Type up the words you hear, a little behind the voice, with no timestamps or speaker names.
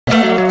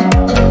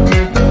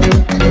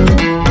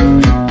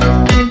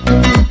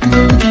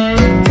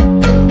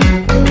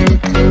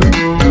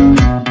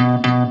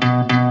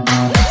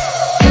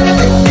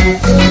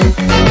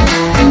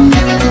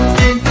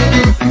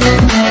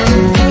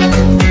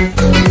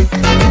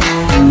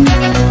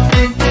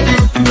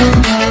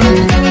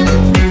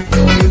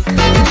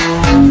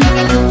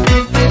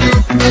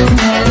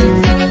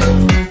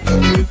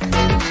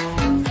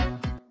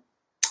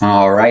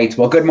right.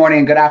 Well, good morning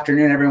and good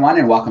afternoon, everyone,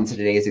 and welcome to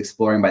today's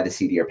Exploring by the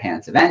Seat of Your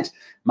Pants event.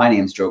 My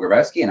name is Joe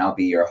Grabowski, and I'll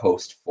be your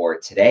host for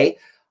today.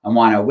 I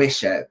want to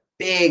wish a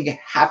big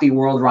happy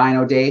World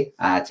Rhino Day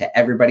to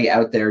everybody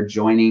out there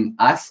joining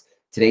us.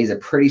 Today's a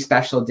pretty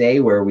special day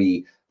where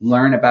we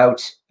learn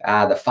about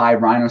the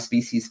 5 rhino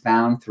species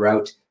found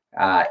throughout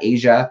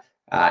Asia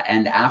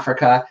and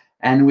Africa.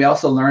 And we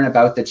also learn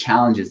about the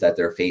challenges that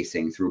they're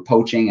facing through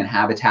poaching and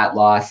habitat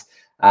loss.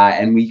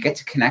 And we get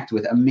to connect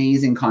with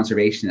amazing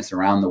conservationists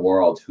around the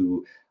world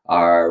who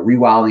are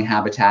rewilding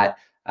habitat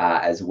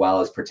as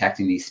well as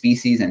protecting these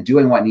species and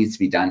doing what needs to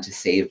be done to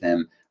save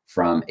them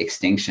from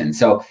extinction.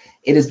 So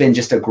it has been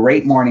just a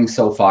great morning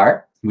so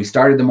far. We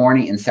started the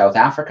morning in South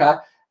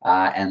Africa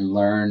and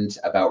learned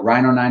about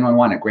Rhino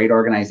 911, a great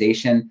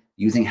organization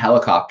using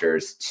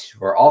helicopters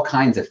for all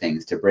kinds of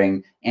things, to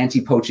bring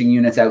anti-poaching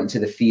units out into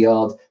the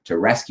field, to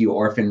rescue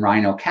orphan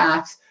rhino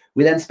calves.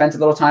 We then spent a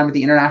little time with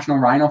the International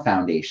Rhino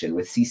Foundation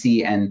with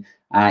Cici and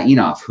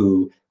Enof,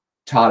 who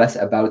taught us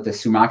about the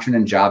Sumatran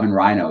and Javan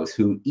rhinos,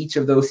 who each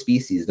of those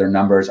species, their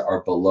numbers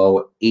are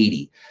below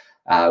 80,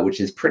 which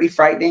is pretty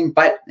frightening,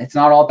 but it's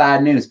not all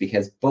bad news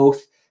because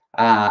both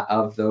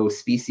of those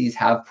species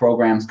have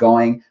programs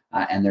going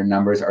and their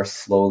numbers are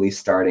slowly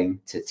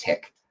starting to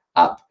tick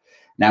up.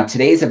 Now,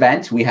 today's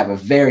event, we have a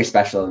very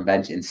special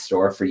event in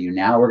store for you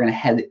now. We're going to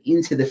head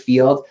into the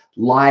field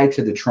live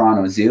to the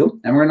Toronto Zoo,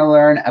 and we're going to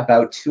learn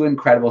about 2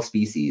 incredible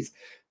species,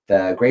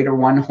 the greater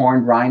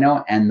one-horned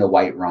rhino and the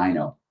white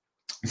rhino.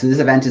 So this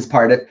event is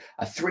part of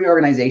a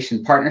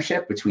 3-organization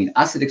partnership between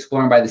us at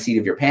Exploring by the Seat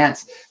of Your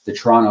Pants, the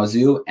Toronto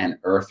Zoo, and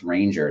Earth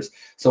Rangers.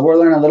 So we'll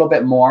learn a little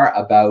bit more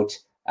about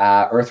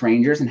Earth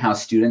Rangers and how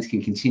students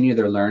can continue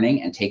their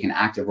learning and take an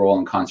active role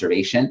in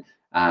conservation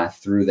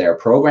through their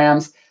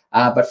programs.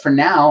 But for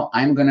now,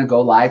 I'm going to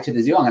go live to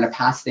the zoo. I'm going to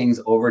pass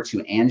things over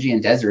to Angie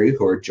and Desiree,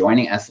 who are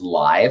joining us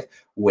live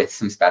with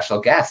some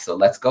special guests. So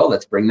let's go.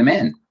 Let's bring them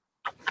in.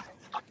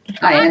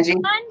 Hi, Angie.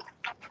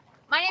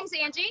 My name's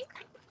Angie.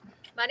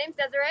 My name's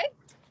Desiree.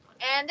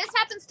 And this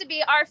happens to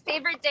be our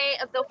favorite day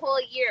of the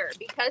whole year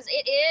because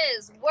it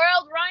is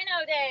World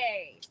Rhino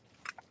Day.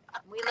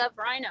 We love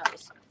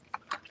rhinos.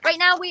 Right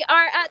now, we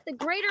are at the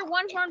Greater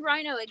One-Horned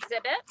Rhino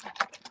exhibit.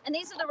 And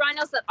these are the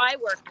rhinos that I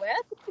work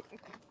with.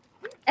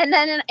 And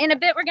then in a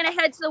bit, we're going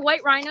to head to the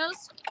white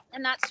rhinos,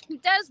 and that's who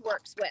Des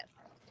works with.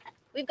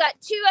 We've got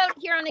 2 out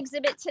here on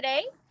exhibit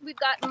today. We've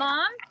got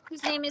Mom,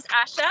 whose name is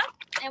Asha,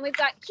 and we've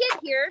got Kid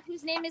here,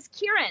 whose name is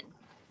Kieran.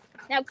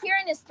 Now,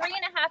 Kieran is 3.5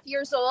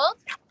 years old.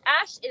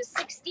 Ash is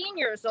 16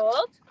 years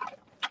old.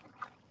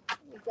 There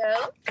we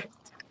go.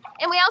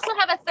 And we also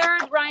have a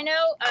 3rd rhino,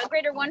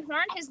 greater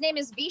one-horn. His name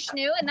is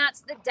Vishnu, and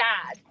that's the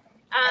dad.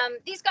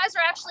 These guys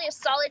are actually a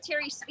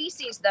solitary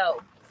species,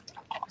 though.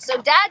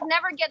 So dad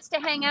never gets to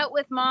hang out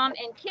with mom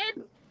and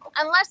kid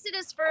unless it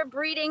is for a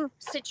breeding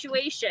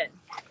situation.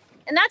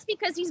 And that's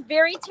because he's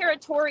very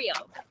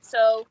territorial.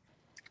 So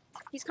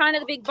he's kind of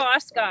the big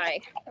boss guy,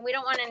 and we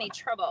don't want any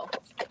trouble.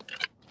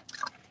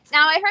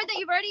 Now, I heard that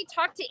you've already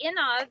talked to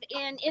Inav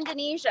in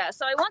Indonesia,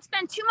 so I won't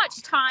spend too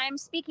much time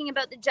speaking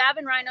about the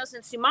Javan rhinos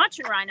and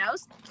Sumatran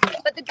rhinos,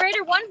 but the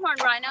greater one-horn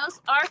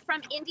rhinos are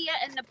from India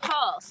and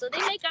Nepal. So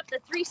they make up the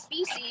 3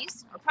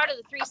 species, or part of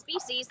the 3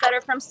 species that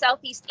are from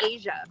Southeast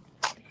Asia.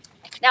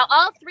 Now,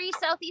 all 3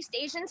 Southeast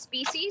Asian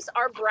species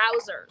are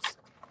browsers.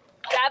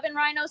 Javan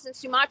rhinos and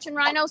Sumatran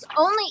rhinos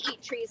only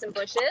eat trees and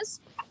bushes,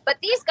 but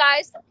these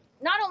guys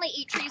not only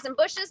eat trees and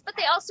bushes, but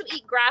they also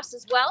eat grass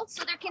as well,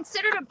 so they're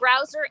considered a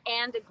browser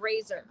and a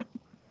grazer.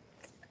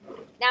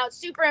 Now, it's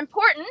super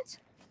important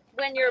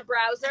when you're a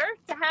browser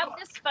to have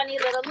this funny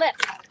little lip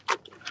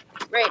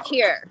right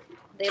here.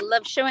 They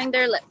love showing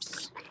their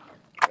lips.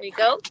 There you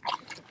go.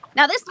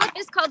 Now, this lip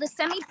is called a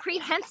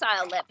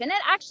semi-prehensile lip, and it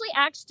actually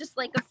acts just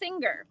like a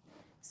finger.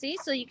 See,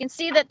 so you can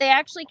see that they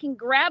actually can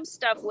grab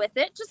stuff with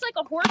it, just like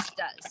a horse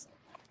does.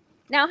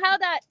 Now, how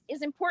that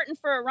is important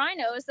for a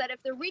rhino is that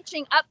if they're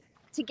reaching up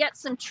to get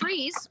some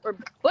trees or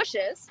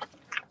bushes,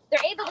 they're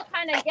able to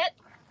kind of get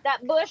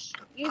that bush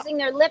using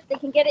their lip. They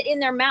can get it in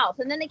their mouth,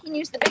 and then they can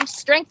use the big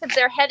strength of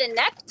their head and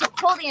neck to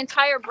pull the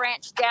entire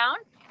branch down,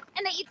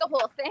 and they eat the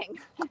whole thing.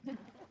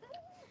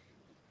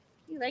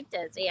 You like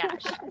this, yeah.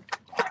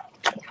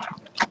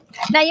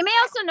 Now, you may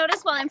also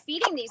notice while I'm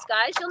feeding these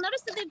guys, you'll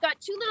notice that they've got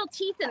 2 little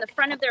teeth in the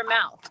front of their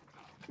mouth.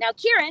 Now,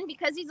 Kieran,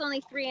 because he's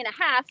only 3.5,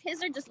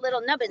 his are just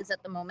little nubbins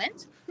at the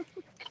moment.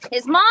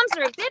 His mom's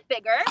are a bit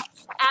bigger,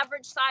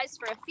 average size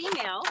for a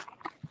female.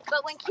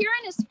 But when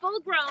Kieran is full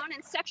grown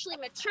and sexually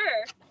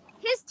mature,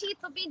 his teeth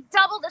will be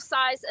double the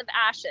size of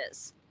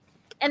Ash's.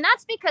 And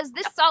that's because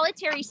this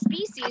solitary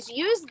species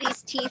use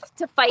these teeth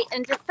to fight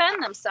and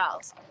defend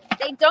themselves.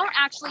 They don't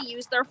actually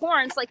use their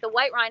horns like the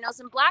white rhinos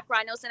and black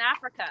rhinos in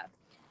Africa.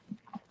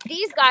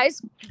 These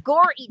guys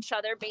gore each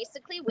other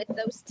basically with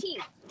those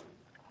teeth.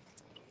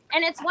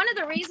 And it's one of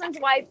the reasons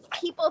why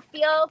people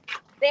feel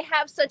they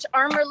have such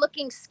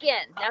armor-looking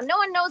skin. Now, no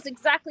one knows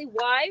exactly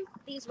why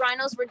these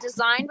rhinos were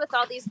designed with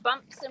all these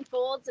bumps and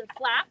folds and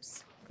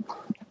flaps.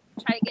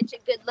 Try to get you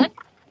a good look.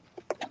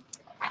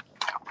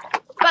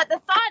 But the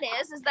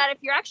thought is that if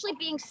you're actually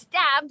being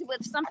stabbed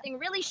with something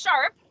really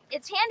sharp,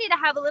 it's handy to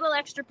have a little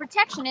extra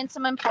protection in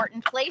some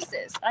important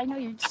places. I know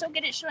you're so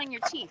good at showing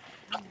your teeth.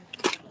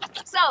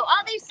 So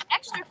all these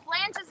extra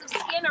flanges of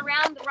skin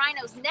around the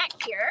rhino's neck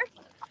here,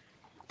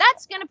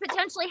 that's going to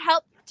potentially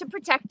help to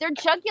protect their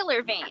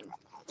jugular vein.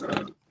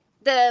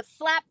 The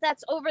flap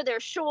that's over their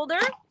shoulder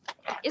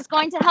is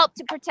going to help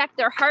to protect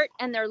their heart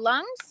and their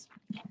lungs.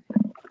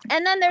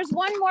 And then there's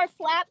one more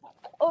flap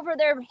over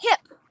their hip,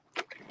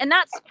 and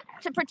that's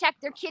to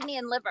protect their kidney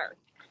and liver.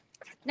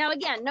 Now,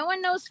 again, no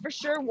one knows for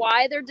sure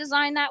why they're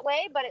designed that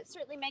way, but it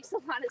certainly makes a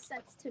lot of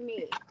sense to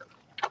me.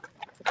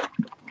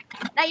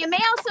 Now, you may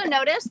also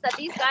notice that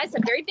these guys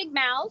have very big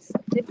mouths.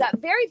 They've got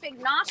very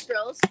big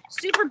nostrils,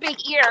 super big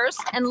ears,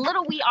 and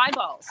little wee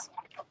eyeballs.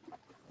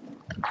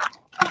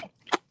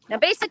 Now,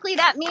 basically,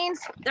 that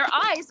means their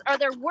eyes are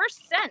their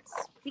worst sense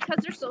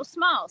because they're so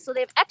small. So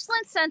they have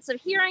excellent sense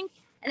of hearing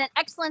and an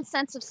excellent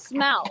sense of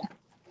smell.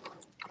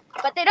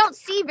 But they don't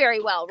see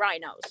very well,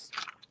 rhinos.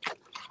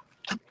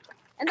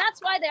 And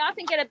that's why they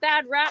often get a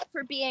bad rap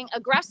for being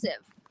aggressive.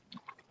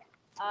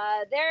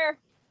 Their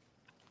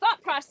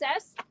thought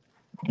process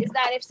is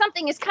that if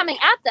something is coming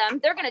at them,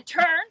 they're going to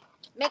turn,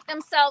 make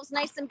themselves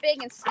nice and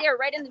big, and stare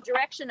right in the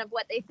direction of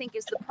what they think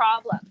is the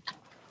problem.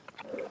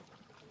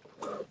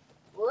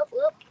 Whoop,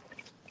 whoop.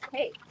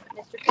 Hey,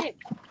 Mr. Pig.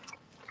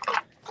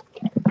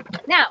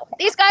 Now,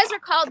 these guys are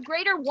called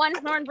greater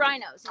one-horned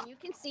rhinos, and you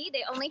can see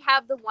they only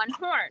have the one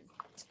horn.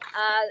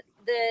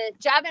 The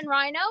Javan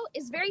rhino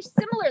is very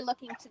similar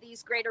looking to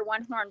these greater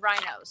one-horned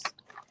rhinos.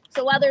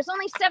 So while there's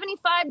only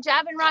 75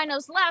 Javan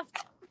rhinos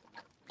left,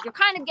 you're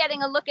kind of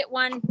getting a look at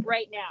one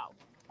right now.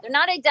 They're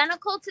not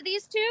identical to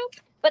these two,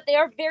 but they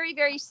are very,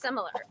 very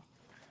similar.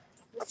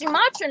 The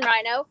Sumatran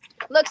rhino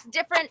looks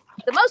different,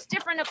 the most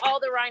different of all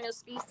the rhino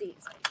species.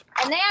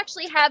 And they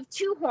actually have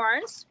two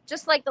horns,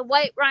 just like the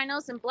white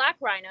rhinos and black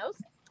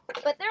rhinos,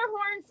 but their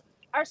horns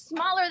are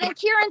smaller than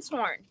Kieran's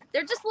horn.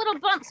 They're just little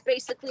bumps,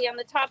 basically, on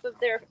the top of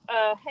their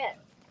head.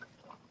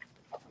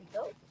 There we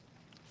go.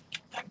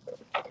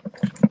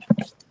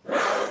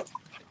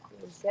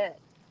 Good.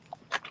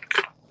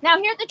 Now,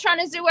 here at the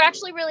Toronto Zoo, we're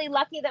actually really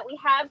lucky that we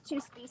have two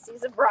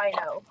species of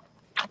rhino.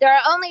 There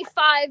are only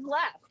 5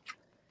 left.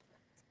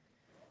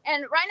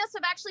 And rhinos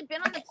have actually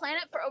been on the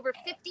planet for over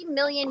 50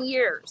 million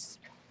years.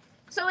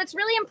 So it's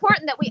really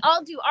important that we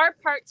all do our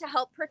part to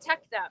help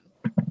protect them.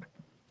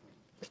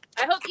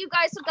 I hope you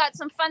guys have got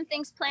some fun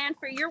things planned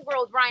for your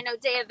World Rhino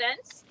Day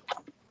events.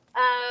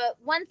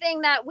 One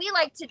thing that we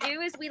like to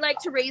do is we like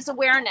to raise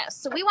awareness.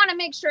 So we want to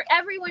make sure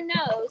everyone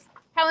knows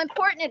how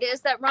important it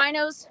is that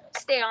rhinos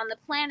stay on the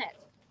planet.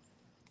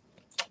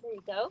 There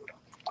you go.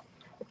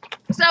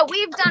 So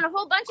we've done a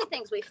whole bunch of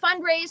things. We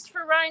fundraised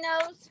for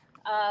rhinos.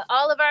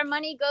 All of our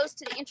money goes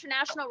to the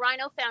International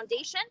Rhino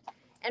Foundation.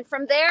 And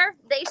from there,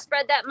 they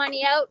spread that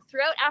money out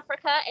throughout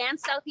Africa and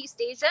Southeast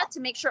Asia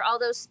to make sure all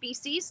those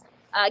species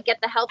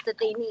get the help that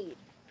they need.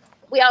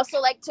 We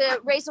also like to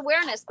raise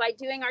awareness by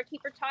doing our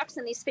Keeper Talks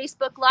and these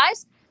Facebook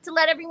Lives to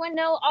let everyone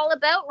know all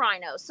about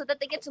rhinos so that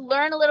they get to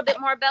learn a little bit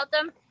more about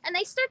them and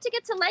they start to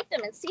get to like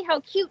them and see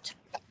how cute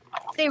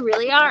they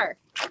really are,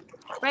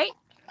 right?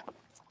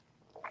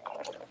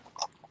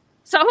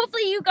 So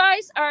hopefully you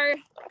guys are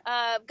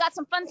got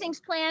some fun things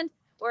planned,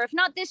 or if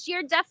not this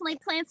year, definitely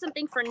plan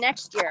something for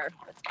next year.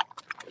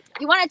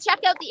 You want to check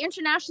out the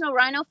International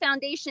Rhino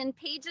Foundation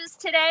pages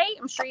today.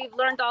 I'm sure you've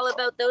learned all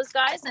about those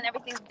guys and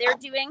everything they're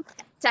doing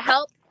to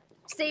help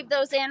save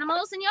those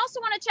animals. And you also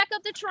want to check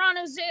out the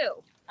Toronto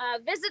Zoo.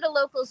 Visit a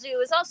local zoo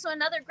is also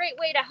another great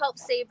way to help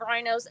save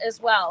rhinos as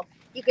well.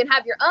 You can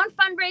have your own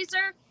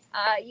fundraiser.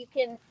 You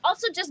can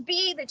also just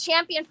be the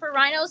champion for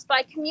rhinos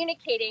by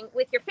communicating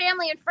with your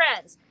family and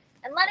friends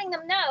and letting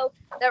them know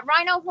that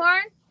rhino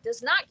horn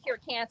does not cure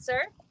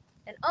cancer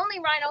and only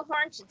rhino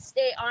horn should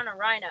stay on a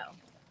rhino.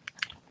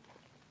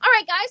 All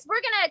right, guys,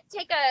 we're going to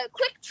take a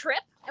quick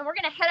trip and we're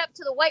going to head up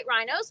to the white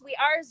rhinos. We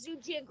are zoo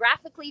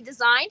geographically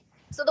designed.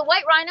 So the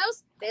white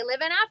rhinos, they live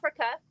in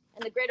Africa,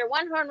 and the greater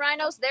one-horn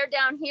rhinos, they're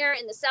down here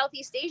in the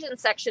Southeast Asian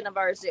section of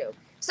our zoo.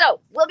 So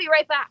we'll be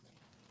right back.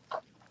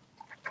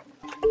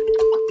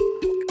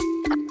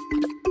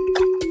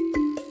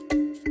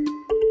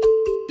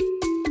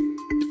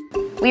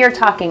 We are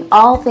talking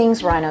all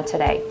things rhino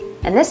today,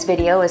 and this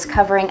video is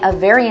covering a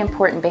very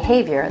important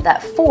behavior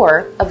that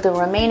 4 of the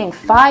remaining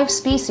 5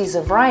 species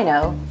of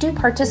rhino do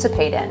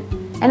participate in,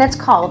 and it's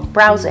called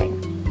browsing.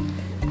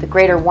 The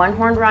greater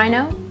one-horned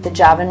rhino, the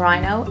Javan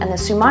rhino, and the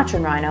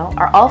Sumatran rhino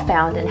are all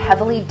found in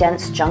heavily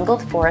dense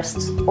jungled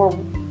forests or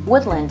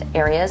woodland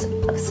areas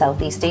of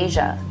Southeast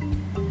Asia.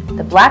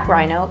 The black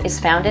rhino is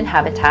found in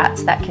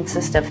habitats that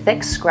consist of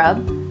thick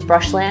scrub,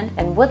 brushland,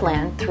 and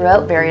woodland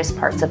throughout various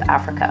parts of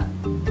Africa.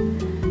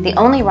 The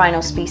only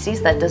rhino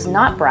species that does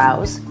not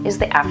browse is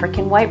the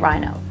African white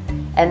rhino,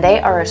 and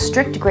they are a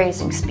strict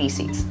grazing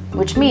species,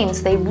 which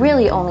means they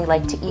really only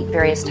like to eat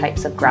various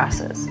types of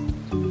grasses.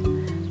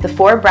 The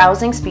 4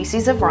 browsing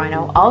species of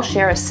rhino all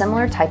share a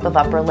similar type of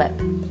upper lip,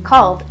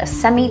 called a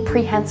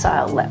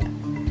semi-prehensile lip.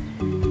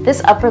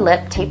 This upper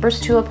lip tapers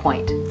to a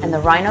point, and the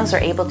rhinos are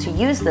able to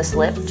use this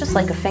lip just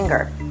like a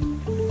finger.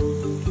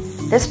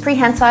 This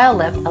prehensile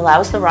lip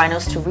allows the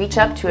rhinos to reach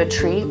up to a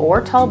tree or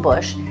tall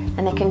bush,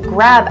 and they can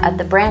grab at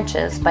the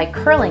branches by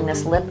curling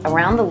this lip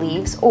around the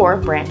leaves or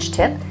branch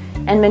tip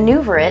and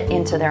maneuver it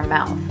into their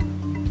mouth.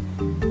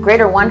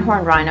 Greater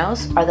one-horned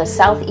rhinos are the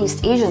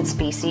Southeast Asian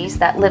species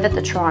that live at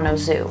the Toronto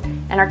Zoo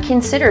and are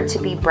considered to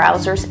be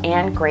browsers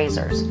and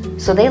grazers,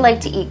 so they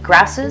like to eat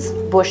grasses,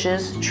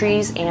 bushes,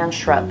 trees, and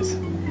shrubs.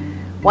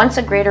 Once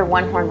a greater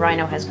one-horned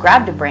rhino has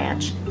grabbed a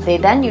branch, they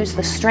then use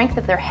the strength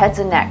of their heads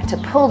and neck to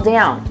pull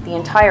down the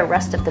entire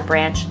rest of the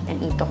branch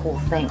and eat the whole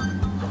thing.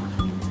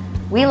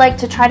 We like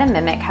to try to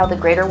mimic how the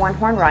greater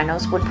one-horned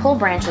rhinos would pull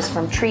branches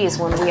from trees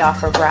when we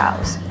offer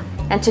browse.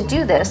 And to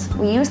do this,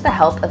 we use the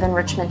help of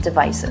enrichment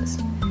devices.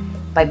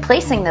 By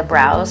placing the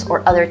browse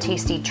or other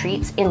tasty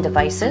treats in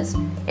devices,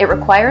 it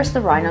requires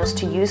the rhinos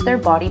to use their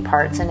body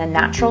parts in a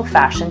natural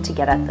fashion to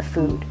get at the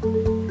food.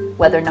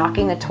 Whether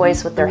knocking the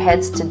toys with their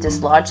heads to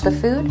dislodge the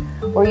food,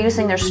 or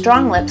using their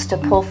strong lips to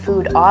pull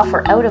food off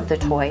or out of the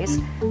toys,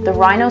 the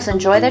rhinos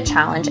enjoy the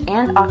challenge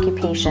and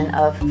occupation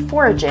of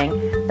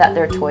foraging that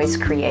their toys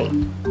create.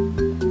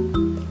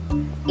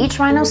 Each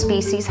rhino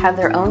species have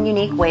their own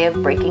unique way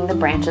of breaking the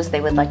branches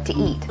they would like to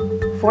eat.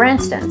 For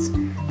instance,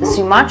 the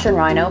Sumatran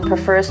rhino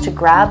prefers to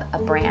grab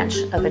a branch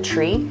of a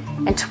tree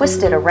and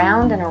twist it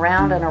around and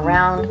around and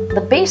around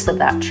the base of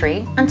that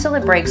tree until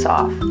it breaks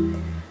off.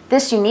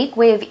 This unique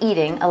way of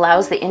eating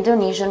allows the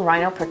Indonesian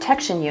rhino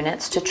protection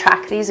units to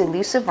track these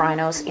elusive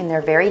rhinos in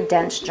their very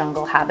dense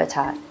jungle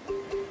habitat.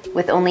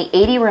 With only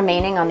 80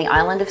 remaining on the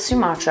island of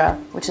Sumatra,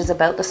 which is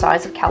about the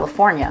size of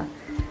California,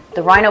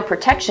 the rhino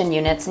protection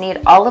units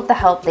need all of the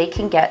help they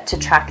can get to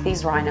track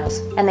these rhinos,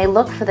 and they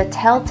look for the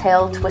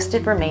telltale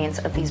twisted remains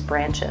of these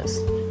branches.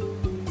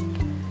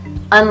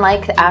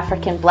 Unlike the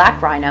African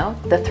black rhino,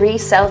 the 3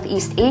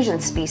 Southeast Asian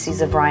species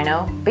of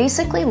rhino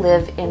basically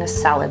live in a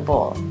salad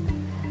bowl.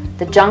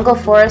 The jungle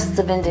forests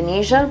of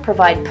Indonesia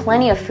provide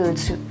plenty of food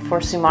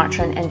for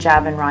Sumatran and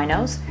Javan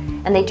rhinos,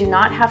 and they do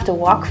not have to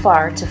walk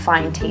far to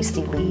find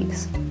tasty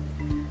leaves.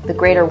 The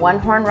greater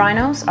one-horned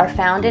rhinos are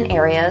found in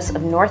areas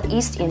of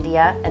northeast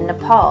India and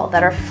Nepal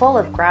that are full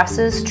of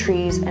grasses,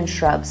 trees, and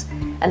shrubs,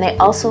 and they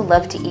also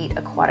love to eat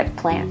aquatic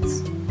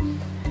plants.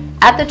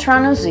 At the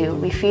Toronto Zoo,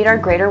 we feed our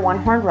greater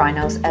one-horned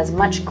rhinos as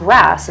much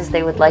grass as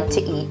they would like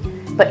to eat,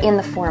 but in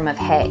the form of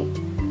hay.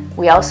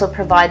 We also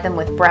provide them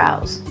with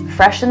browse,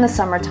 fresh in the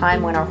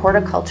summertime when our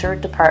horticulture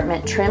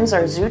department trims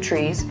our zoo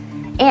trees,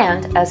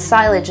 and as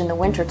silage in the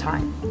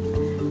wintertime.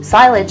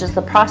 Silage is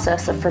the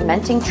process of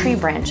fermenting tree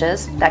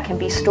branches that can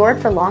be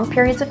stored for long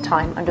periods of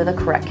time under the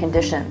correct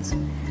conditions.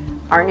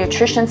 Our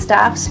nutrition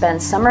staff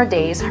spends summer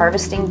days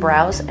harvesting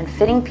browse and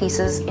fitting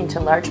pieces into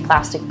large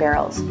plastic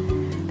barrels.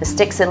 The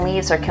sticks and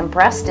leaves are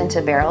compressed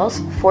into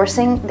barrels,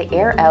 forcing the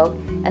air out,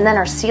 and then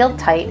are sealed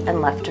tight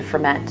and left to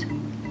ferment.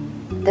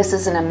 This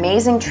is an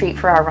amazing treat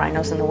for our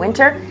rhinos in the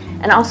winter,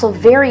 and also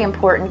very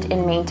important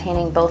in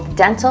maintaining both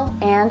dental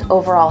and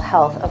overall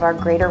health of our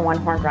greater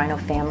one-horned rhino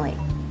family.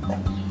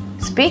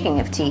 Speaking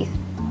of teeth,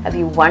 have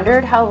you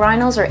wondered how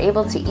rhinos are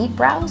able to eat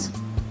browse?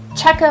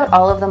 Check out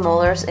all of the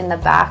molars in the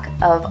back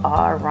of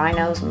our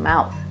rhino's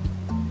mouth.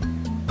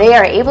 They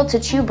are able to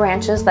chew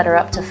branches that are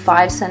up to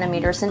 5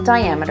 centimeters in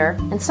diameter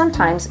and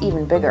sometimes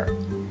even bigger.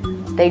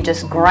 They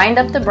just grind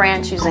up the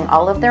branch using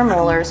all of their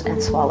molars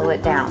and swallow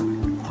it down,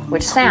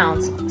 which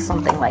sounds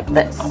something like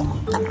this.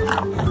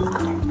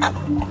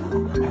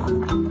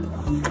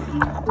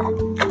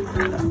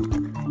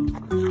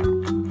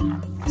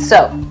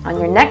 So, on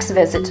your next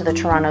visit to the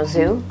Toronto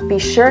Zoo, be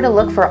sure to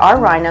look for our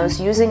rhinos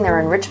using their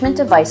enrichment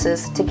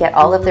devices to get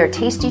all of their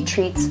tasty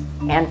treats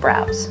and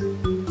browse.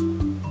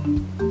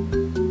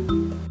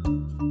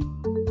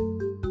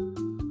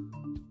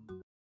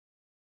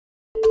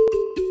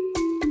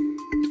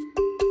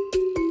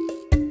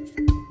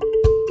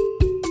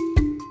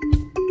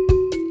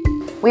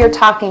 We are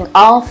talking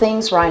all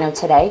things rhino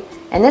today,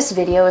 and this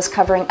video is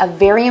covering a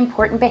very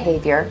important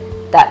behavior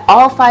that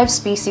all 5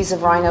 species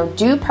of rhino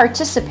do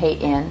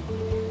participate in,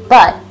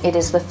 but it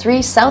is the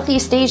 3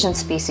 Southeast Asian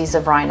species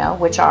of rhino,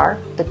 which are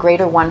the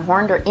greater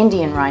one-horned or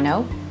Indian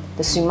rhino,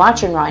 the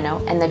Sumatran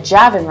rhino, and the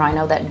Javan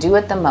rhino that do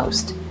it the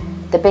most.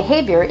 The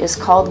behavior is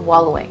called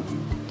wallowing.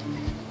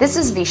 This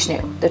is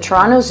Vishnu, the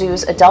Toronto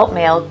Zoo's adult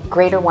male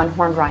greater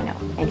one-horned rhino,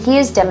 and he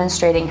is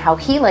demonstrating how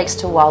he likes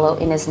to wallow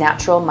in his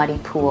natural muddy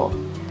pool.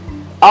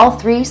 All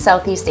 3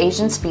 Southeast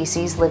Asian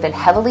species live in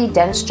heavily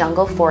dense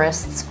jungle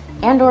forests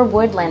and or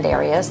woodland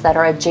areas that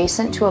are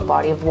adjacent to a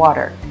body of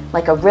water,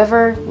 like a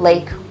river,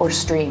 lake, or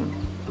stream.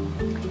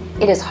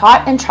 It is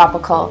hot and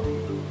tropical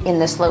in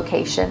this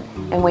location,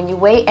 and when you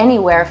weigh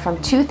anywhere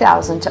from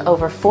 2,000 to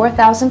over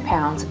 4,000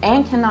 pounds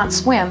and cannot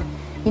swim,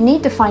 you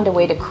need to find a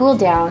way to cool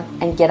down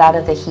and get out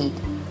of the heat.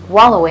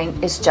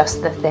 Wallowing is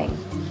just the thing.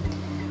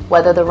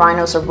 Whether the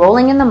rhinos are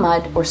rolling in the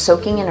mud or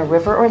soaking in a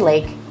river or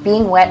lake,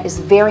 being wet is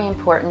very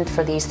important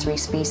for these 3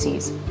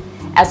 species.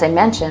 As I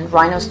mentioned,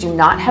 rhinos do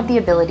not have the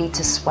ability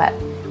to sweat,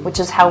 which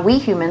is how we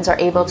humans are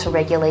able to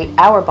regulate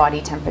our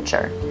body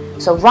temperature.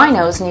 so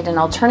rhinos need an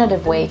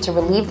alternative way to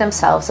relieve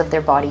themselves of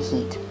their body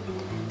heat.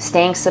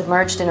 Staying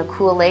submerged in a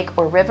cool lake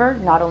or river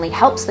not only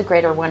helps the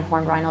greater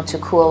one-horned rhino to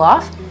cool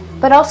off,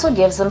 but also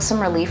gives them some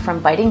relief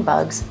from biting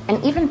bugs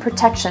and even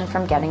protection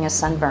from getting a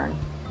sunburn.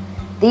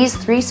 These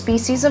 3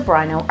 species of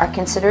rhino are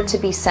considered to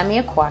be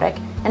semi-aquatic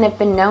and have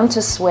been known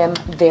to swim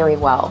very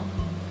well.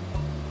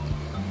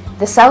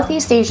 The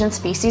Southeast Asian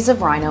species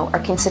of rhino are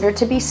considered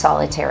to be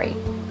solitary,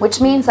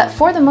 which means that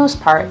for the most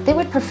part, they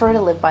would prefer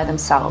to live by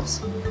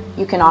themselves.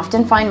 You can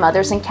often find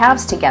mothers and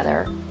calves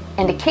together,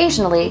 and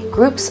occasionally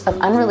groups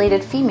of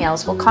unrelated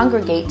females will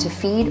congregate to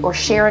feed or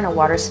share in a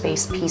water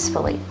space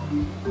peacefully.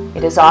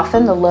 It is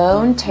often the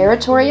lone,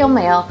 territorial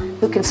male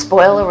who can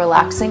spoil a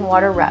relaxing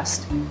water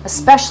rest,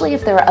 especially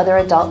if there are other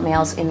adult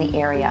males in the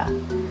area.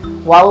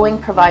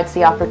 Wallowing provides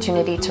the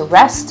opportunity to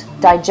rest,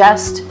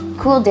 digest,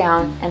 cool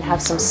down, and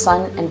have some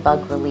sun and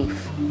bug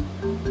relief.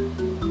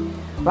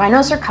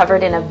 Rhinos are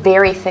covered in a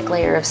very thick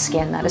layer of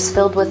skin that is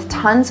filled with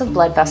tons of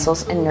blood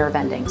vessels and nerve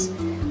endings,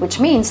 which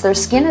means their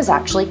skin is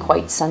actually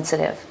quite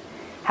sensitive.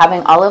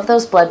 Having all of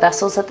those blood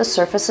vessels at the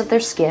surface of their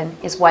skin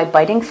is why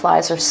biting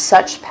flies are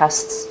such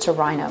pests to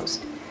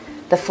rhinos.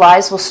 The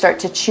flies will start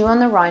to chew on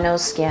the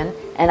rhino's skin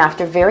and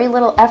after very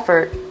little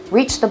effort,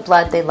 reach the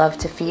blood they love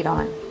to feed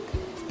on.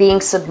 Being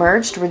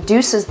submerged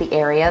reduces the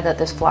area that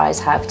the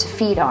flies have to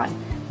feed on,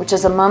 which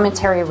is a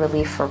momentary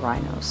relief for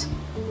rhinos.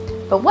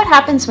 But what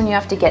happens when you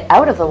have to get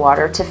out of the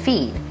water to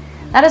feed?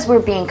 That is where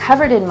being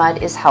covered in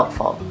mud is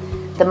helpful.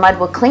 The mud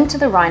will cling to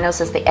the rhinos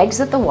as they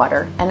exit the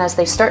water, and as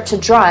they start to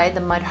dry, the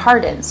mud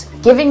hardens,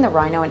 giving the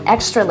rhino an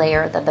extra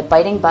layer that the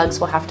biting bugs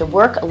will have to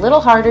work a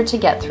little harder to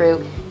get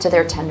through to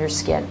their tender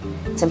skin.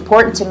 It's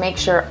important to make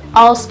sure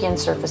all skin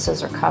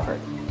surfaces are covered.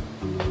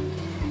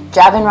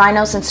 Javan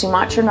rhinos and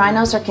Sumatran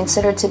rhinos are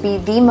considered to be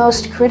the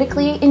most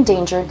critically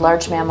endangered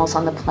large mammals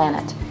on the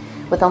planet.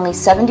 With only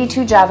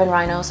 72 Javan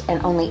rhinos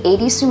and only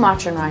 80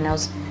 Sumatran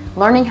rhinos,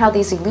 learning how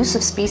these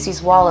elusive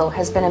species wallow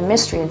has been a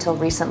mystery until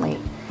recently.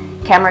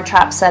 Camera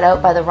traps set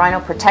out by the rhino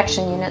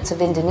protection units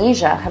of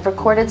Indonesia have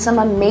recorded some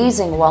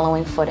amazing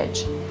wallowing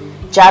footage.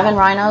 Javan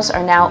rhinos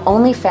are now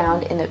only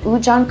found in the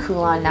Ujung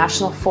Kulon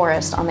National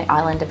Forest on the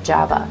island of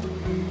Java.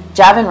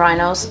 Javan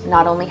rhinos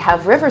not only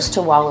have rivers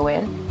to wallow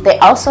in, they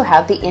also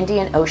have the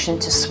Indian Ocean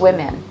to swim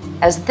in,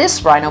 as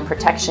this rhino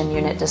protection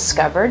unit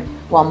discovered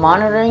while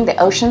monitoring the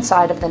ocean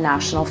side of the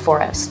national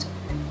forest.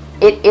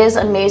 It is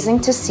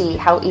amazing to see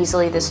how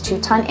easily this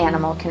 2-ton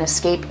animal can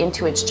escape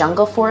into its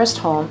jungle forest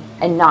home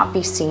and not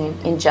be seen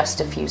in just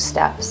a few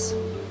steps.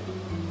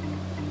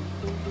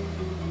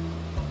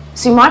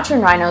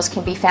 Sumatran rhinos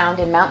can be found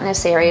in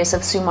mountainous areas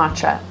of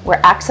Sumatra, where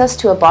access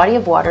to a body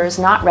of water is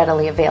not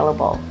readily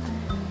available.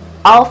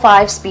 All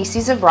 5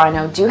 species of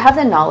rhino do have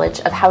the knowledge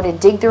of how to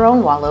dig their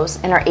own wallows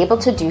and are able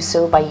to do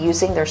so by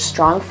using their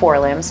strong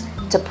forelimbs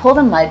to pull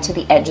the mud to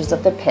the edges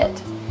of the pit.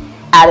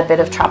 Add a bit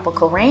of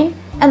tropical rain,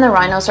 and the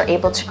rhinos are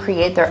able to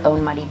create their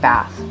own muddy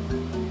bath.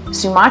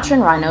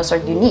 Sumatran rhinos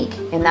are unique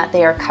in that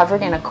they are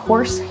covered in a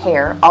coarse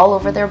hair all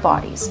over their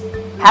bodies.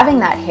 Having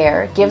that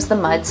hair gives the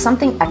mud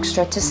something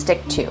extra to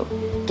stick to,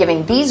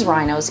 giving these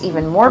rhinos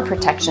even more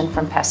protection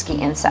from pesky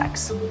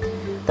insects.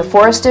 The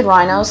forested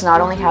rhinos not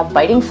only have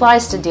biting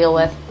flies to deal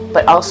with,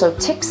 but also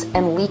ticks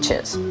and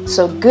leeches,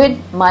 so good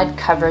mud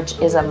coverage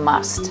is a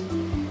must.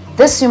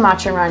 This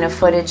Sumatran rhino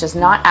footage is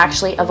not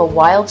actually of a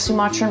wild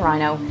Sumatran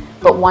rhino,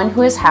 but one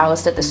who is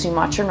housed at the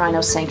Sumatran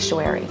Rhino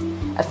Sanctuary,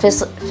 a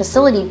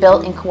facility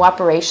built in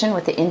cooperation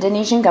with the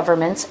Indonesian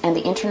governments and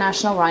the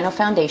International Rhino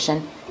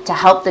Foundation to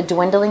help the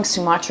dwindling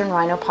Sumatran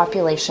rhino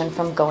population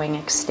from going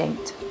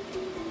extinct.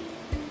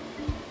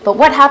 But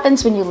what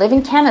happens when you live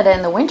in Canada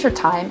in the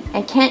wintertime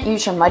and can't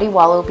use your muddy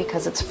wallow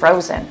because it's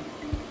frozen?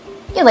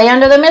 You lay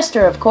under the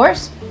mister, of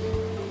course.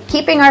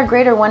 Keeping our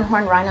greater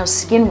one-horned rhinos'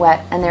 skin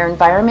wet and their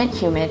environment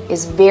humid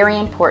is very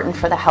important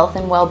for the health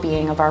and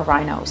well-being of our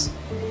rhinos.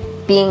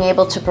 Being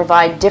able to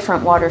provide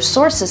different water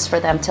sources for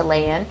them to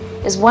lay in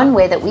is one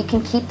way that we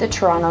can keep the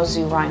Toronto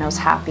Zoo rhinos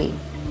happy.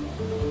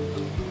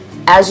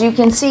 As you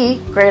can see,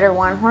 greater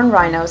one-horned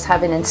rhinos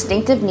have an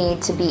instinctive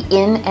need to be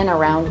in and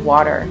around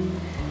water.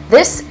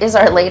 This is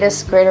our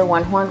latest greater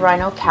one-horned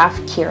rhino calf,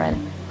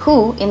 Kieran,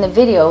 who in the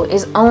video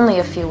is only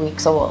a few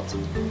weeks old.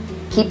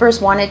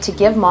 Keepers wanted to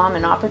give mom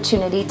an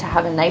opportunity to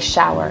have a nice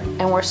shower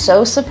and were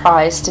so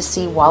surprised to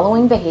see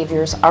wallowing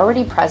behaviors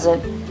already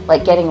present,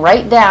 like getting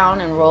right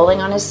down and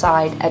rolling on his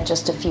side at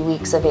just a few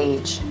weeks of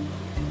age.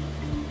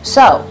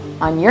 So,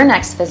 on your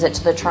next visit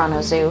to the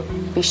Toronto Zoo,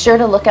 be sure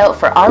to look out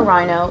for our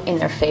rhino in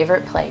their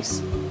favorite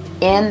place,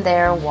 in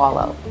their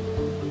wallow.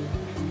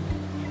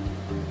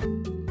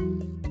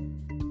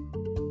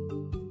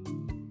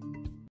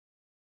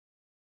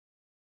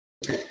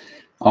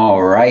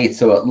 All right,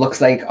 so it looks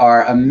like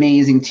our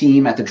amazing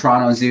team at the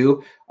Toronto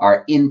Zoo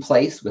are in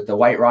place with the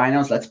white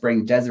rhinos. Let's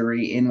bring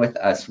Desiree in with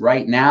us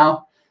right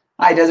now.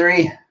 Hi,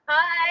 Desiree.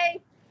 Hi.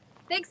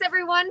 Thanks,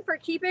 everyone, for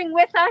keeping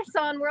with us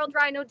on World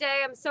Rhino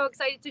Day. I'm so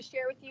excited to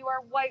share with you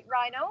our white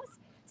rhinos.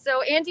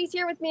 So Angie's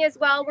here with me as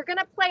well. We're going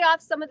to play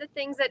off some of the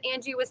things that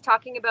Angie was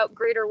talking about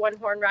greater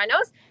one-horn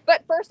rhinos.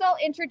 But first, I'll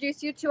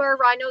introduce you to our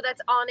rhino that's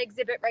on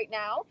exhibit right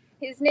now.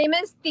 His name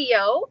is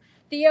Theo.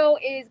 Theo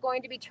is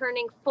going to be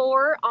turning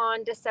 4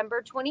 on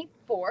December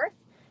 24th.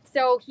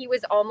 So he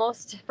was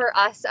almost, for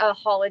us, a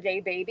holiday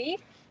baby.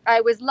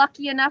 I was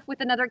lucky enough with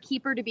another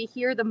keeper to be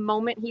here the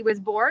moment he was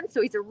born.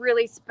 So he's a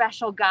really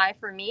special guy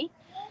for me.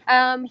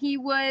 He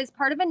was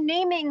part of a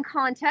naming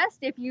contest.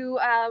 If you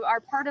are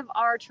part of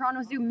our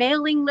Toronto Zoo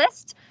mailing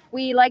list,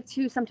 we like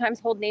to sometimes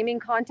hold naming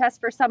contests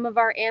for some of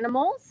our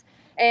animals.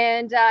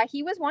 And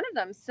he was one of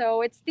them.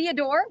 So it's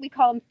Theodore. We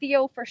call him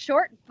Theo for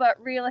short,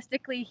 but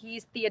realistically,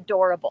 he's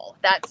Theodorable.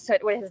 That's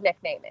what his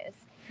nickname is.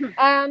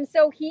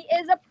 So he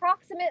is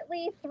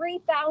approximately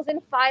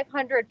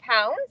 3,500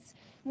 pounds.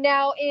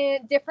 Now,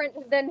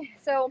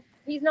 so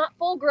he's not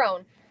full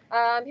grown.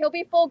 He'll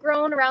be full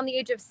grown around the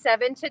age of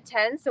 7 to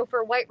 10. So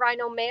for white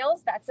rhino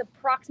males, that's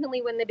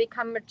approximately when they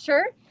become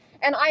mature.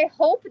 And I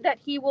hope that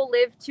he will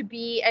live to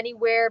be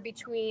anywhere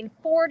between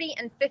 40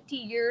 and 50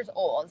 years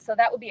old. So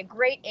that would be a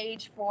great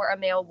age for a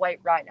male white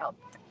rhino.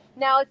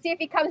 Now let's see if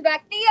he comes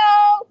back.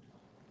 Theo!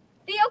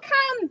 Theo,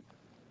 come!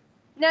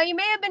 Now you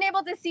may have been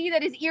able to see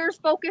that his ears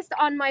focused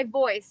on my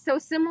voice. So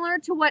similar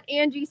to what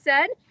Angie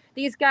said,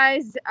 these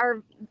guys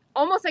are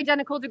almost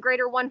identical to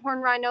greater one-horn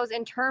rhinos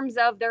in terms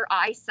of their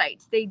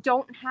eyesight. They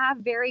don't have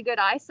very good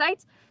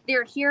eyesight.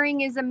 Their hearing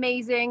is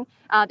amazing.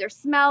 Their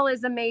smell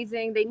is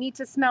amazing. They need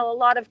to smell a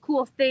lot of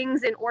cool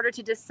things in order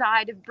to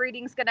decide if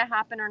breeding's going to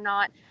happen or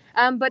not.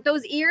 But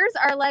those ears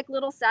are like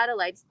little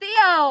satellites.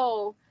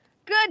 Theo,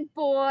 good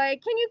boy.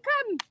 Can you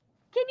come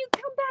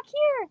back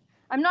here?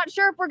 I'm not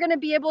sure if we're going to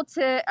be able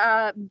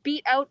to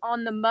beat out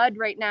on the mud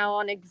right now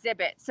on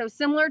exhibit. So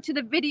similar to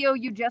the video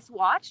you just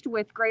watched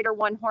with greater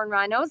one-horn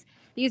rhinos,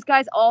 these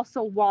guys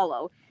also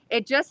wallow.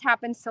 It just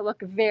happens to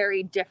look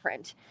very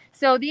different.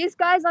 So these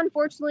guys,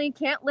 unfortunately,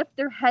 can't lift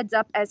their heads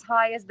up as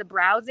high as the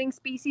browsing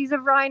species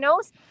of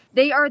rhinos.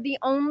 They are the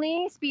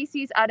only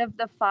species out of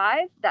the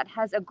 5 that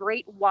has a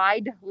great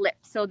wide lip.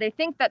 So they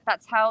think that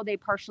that's how they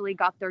partially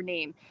got their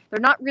name.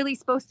 They're not really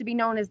supposed to be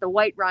known as the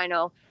white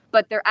rhino,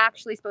 but they're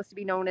actually supposed to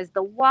be known as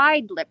the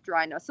wide-lipped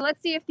rhino. So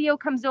let's see if Theo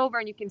comes over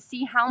and you can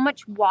see how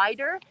much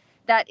wider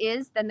that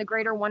is than the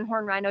greater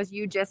one-horn rhinos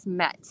you just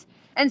met.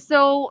 And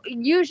so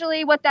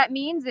usually what that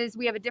means is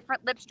we have a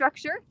different lip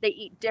structure. They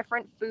eat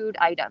different food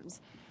items.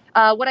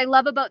 What I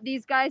love about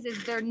these guys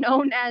is they're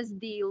known as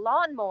the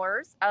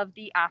lawnmowers of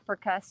the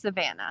Africa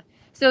savanna.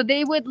 So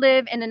they would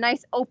live in a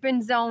nice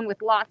open zone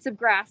with lots of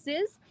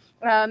grasses.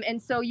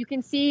 And so you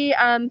can see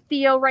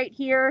Theo right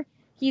here.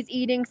 He's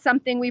eating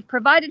something we've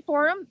provided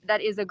for him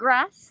that is a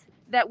grass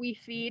that we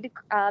feed.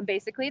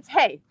 Basically, it's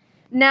hay.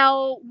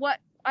 Now, what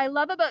I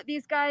love about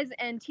these guys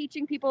and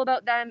teaching people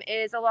about them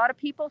is a lot of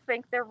people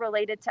think they're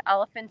related to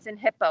elephants and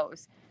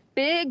hippos,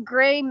 big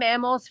gray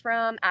mammals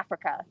from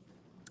Africa.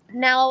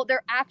 Now,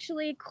 they're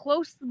actually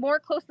more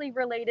closely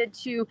related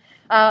to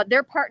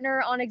their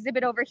partner on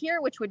exhibit over here,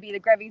 which would be the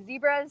Grevy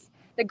zebras.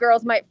 The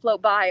girls might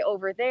float by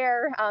over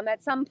there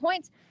at some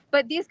point.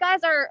 But these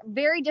guys are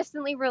very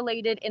distantly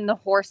related in the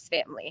horse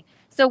family.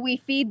 So we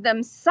feed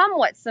them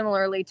somewhat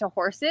similarly to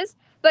horses,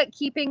 but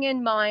keeping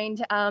in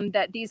mind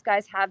that these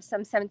guys have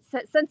some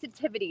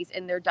sensitivities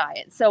in their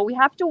diet. So we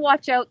have to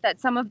watch out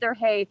that some of their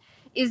hay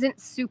isn't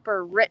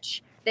super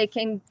rich. They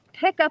can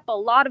pick up a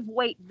lot of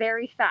weight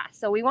very fast.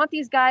 So we want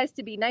these guys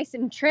to be nice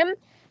and trim.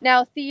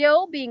 Now,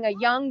 Theo, being a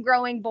young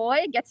growing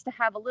boy, gets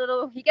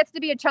to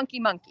be a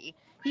chunky monkey.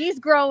 He's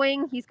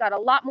growing. He's got a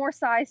lot more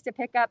size to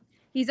pick up.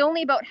 He's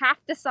only about half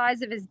the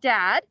size of his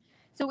dad.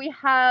 So we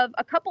have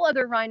a couple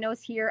other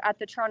rhinos here at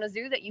the Toronto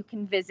Zoo that you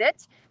can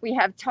visit. We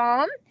have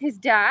Tom, his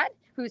dad,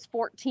 who's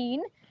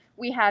 14.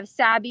 We have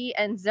Sabby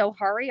and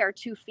Zohari, our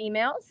 2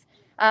 females.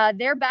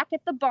 They're back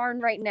at the barn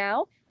right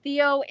now.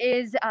 Theo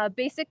is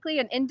basically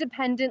an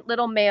independent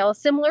little male,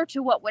 similar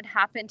to what would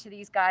happen to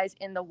these guys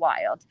in the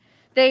wild.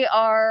 They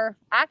are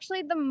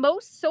actually the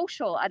most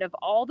social out of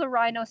all the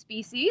rhino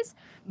species,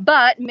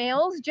 but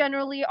males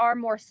generally are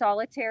more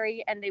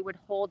solitary and they would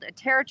hold a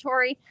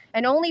territory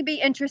and only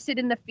be interested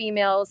in the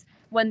females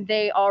when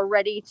they are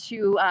ready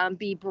to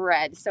be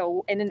bred,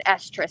 so in an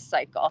estrus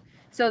cycle.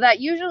 So that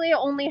usually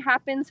only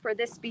happens for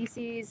this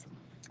species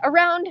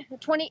around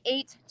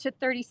 28 to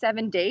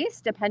 37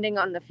 days, depending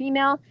on the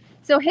female.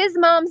 So his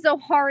mom,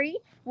 Zohari,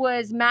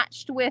 was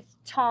matched with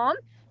Tom.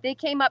 They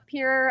came up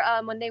here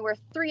when they were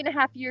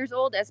 3.5 years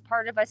old as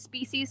part of a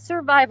species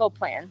survival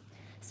plan.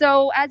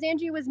 So as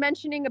Angie was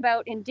mentioning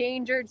about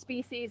endangered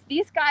species,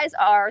 these guys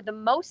are the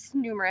most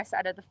numerous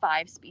out of the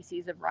 5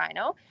 species of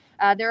rhino.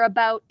 There are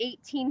about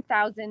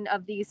 18,000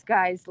 of these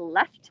guys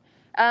left.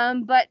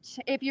 But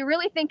if you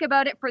really think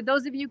about it, for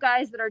those of you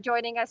guys that are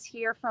joining us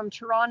here from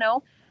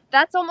Toronto,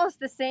 that's almost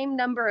the same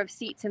number of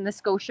seats in the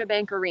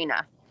Scotiabank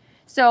Arena.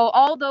 So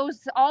all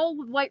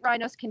white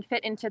rhinos can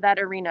fit into that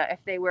arena if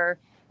they were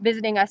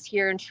visiting us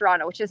here in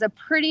Toronto, which is a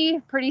pretty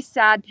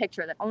sad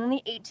picture that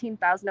only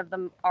 18,000 of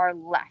them are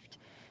left.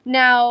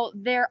 Now,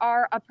 there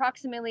are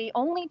approximately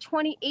only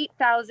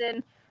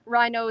 28,000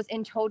 rhinos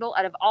in total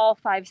out of all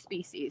 5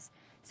 species.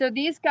 So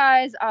these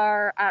guys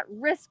are at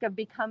risk of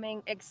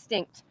becoming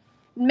extinct.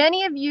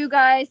 Many of you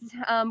guys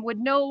would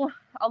know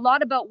a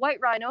lot about white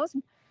rhinos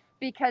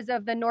because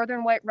of the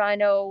northern white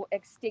rhino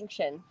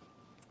extinction.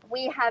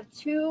 We have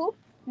 2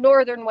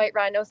 northern white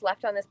rhinos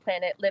left on this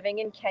planet living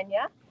in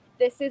Kenya.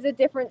 This is a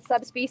different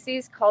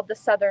subspecies called the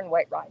southern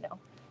white rhino.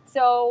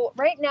 So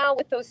right now,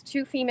 with those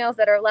 2 females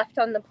that are left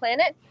on the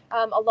planet,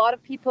 a lot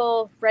of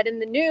people read in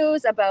the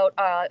news about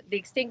the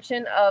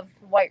extinction of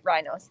white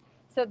rhinos.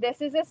 So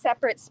this is a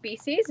separate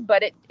species,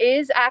 but it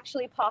is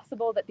actually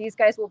possible that these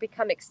guys will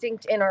become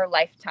extinct in our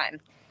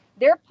lifetime.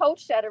 They're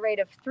poached at a rate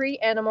of 3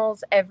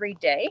 animals every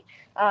day.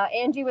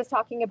 Angie was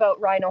talking about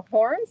rhino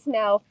horns.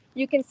 Now,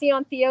 you can see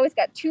on Theo, he's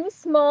got 2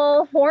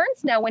 small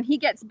horns. Now, when he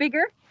gets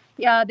bigger,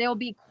 they'll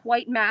be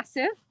quite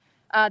massive.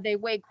 They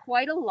weigh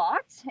quite a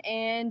lot,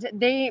 and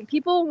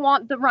people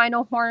want the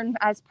rhino horn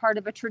as part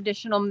of a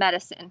traditional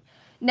medicine.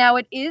 Now,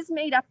 it is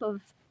made up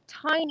of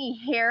tiny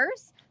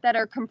hairs that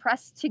are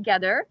compressed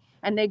together,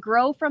 and they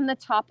grow from the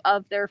top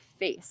of their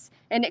face.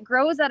 And it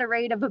grows at a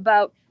rate of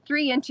about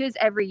 3 inches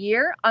every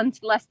year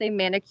unless they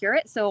manicure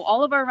it. So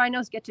all of our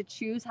rhinos get to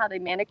choose how they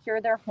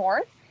manicure their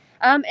horn.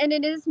 And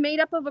it is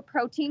made up of a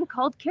protein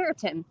called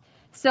keratin.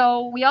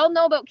 So we all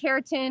know about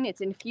keratin.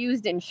 It's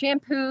infused in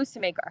shampoos to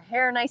make our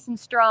hair nice and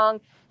strong.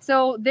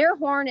 So their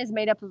horn is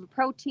made up of a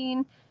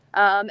protein,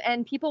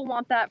 and people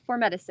want that for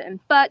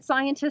medicine. But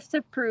scientists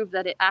have proved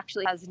that it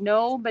actually has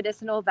no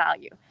medicinal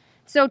value.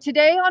 So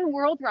today on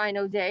World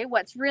Rhino Day,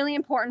 what's really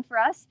important for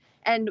us,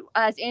 and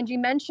as Angie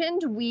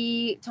mentioned,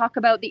 we talk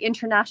about the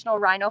International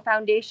Rhino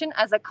Foundation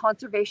as a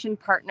conservation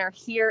partner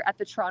here at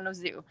the Toronto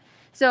Zoo.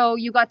 So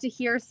you got to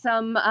hear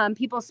some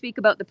people speak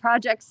about the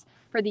projects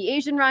for the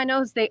Asian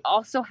rhinos. They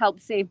also help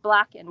save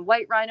black and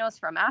white rhinos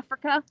from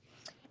Africa.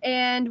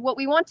 And what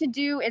we want to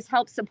do is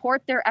help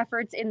support their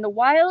efforts in the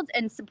wild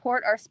and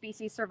support our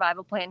species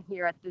survival plan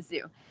here at the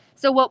zoo.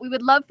 So what we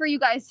would love for you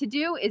guys to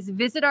do is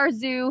visit our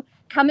zoo,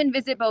 come and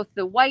visit both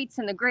the whites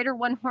and the greater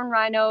one-horn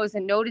rhinos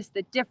and notice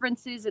the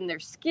differences in their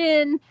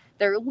skin,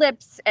 their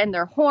lips, and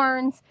their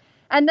horns.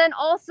 And then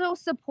also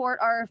support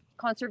our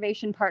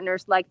conservation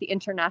partners like the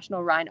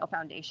International Rhino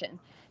Foundation.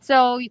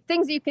 So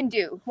things you can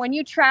do when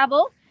you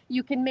travel,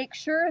 you can make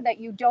sure that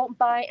you don't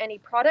buy any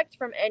product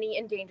from any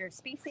endangered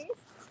species.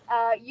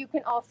 You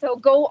can also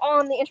go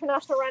on the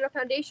International Rhino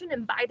Foundation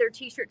and buy their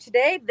t-shirt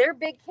today. Their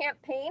big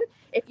campaign,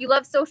 if you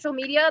love social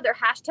media, their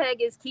hashtag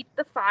is Keep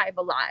the 5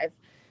 Alive.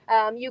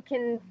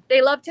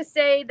 They love to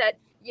say that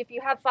if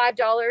you have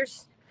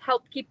 $5,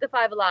 help keep the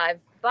 5 alive.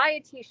 Buy a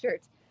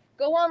t-shirt.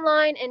 Go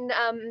online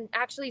and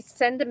actually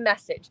send a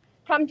message.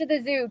 Come to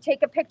the zoo,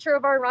 take a picture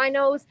of our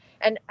rhinos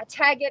and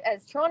tag it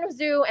as Toronto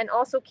Zoo, and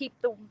also keep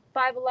the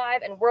 5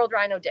 alive and World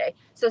Rhino Day.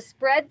 So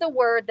spread the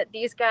word that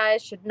these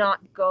guys should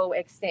not go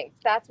extinct.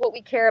 That's what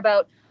we care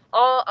about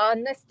all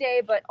on this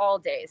day, but all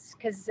days.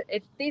 Because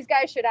these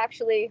guys should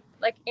actually,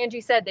 like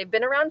Angie said, they've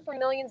been around for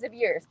millions of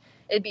years.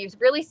 It'd be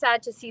really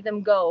sad to see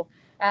them go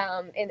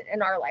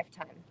in our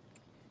lifetime.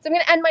 So I'm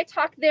going to end my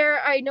talk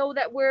there. I know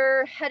that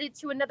we're headed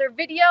to another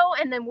video,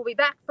 and then we'll be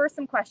back for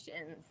some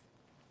questions.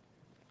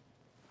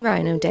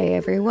 Rhino Day,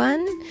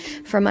 everyone,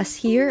 from us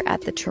here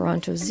at the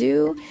Toronto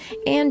Zoo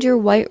and your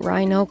White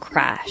Rhino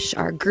Crash,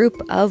 our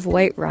group of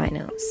white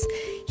rhinos.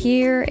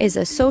 Here is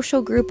a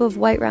social group of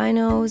white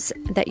rhinos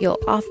that you'll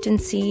often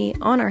see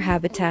on our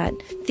habitat.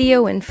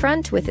 Theo in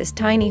front with his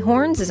tiny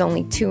horns is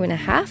only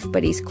 2.5,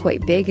 but he's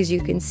quite big, as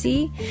you can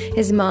see.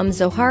 His mom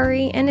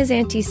Zohari and his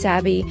auntie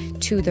Sabby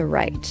to the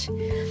right.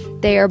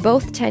 They are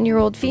both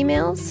 10-year-old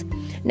females.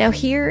 Now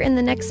here in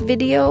the next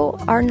video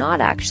are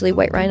not actually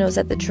white rhinos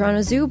at the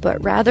Toronto Zoo,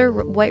 but rather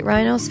white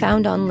rhinos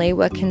found on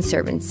Lewa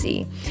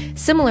Conservancy.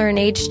 Similar in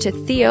age to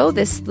Theo,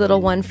 this little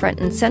one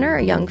front and center,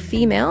 a young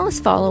female, is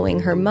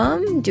following her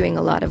mum, doing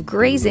a lot of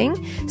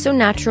grazing, so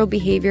natural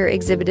behavior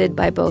exhibited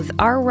by both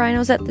our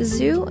rhinos at the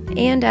zoo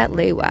and at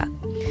Lewa.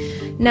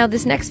 Now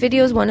this next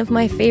video is one of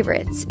my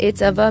favorites.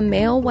 It's of a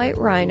male white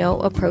rhino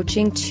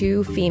approaching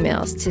 2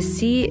 females to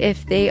see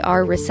if they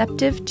are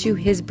receptive to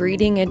his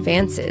breeding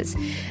advances.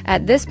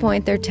 At this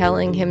point they're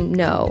telling him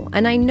no,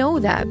 and I know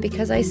that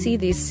because I see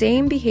these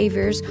same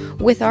behaviors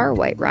with our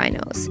white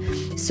rhinos.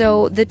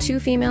 So the 2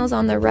 females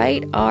on the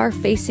right are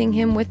facing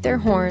him with their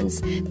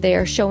horns. They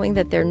are showing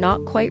that they're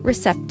not quite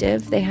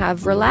receptive. They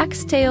have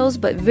relaxed tails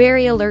but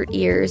very alert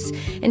ears,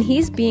 and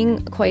he's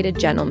being quite a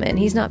gentleman.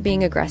 He's not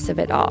being aggressive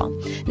at all.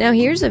 Now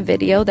here's a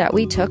video that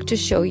we took to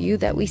show you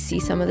that we see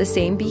some of the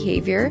same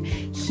behavior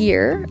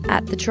here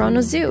at the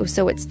Toronto Zoo.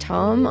 So it's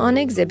Tom on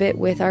exhibit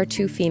with our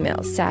 2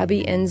 females,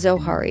 Sabby and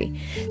Zohari.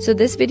 So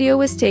this video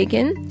was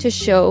taken to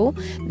show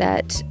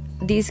that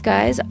these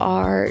guys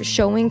are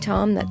showing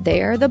Tom that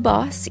they are the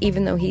boss,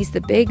 even though he's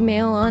the big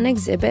male on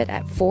exhibit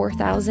at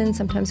 4,000,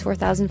 sometimes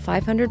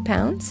 4,500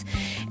 pounds.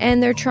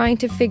 And they're trying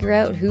to figure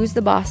out who's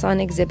the boss on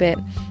exhibit.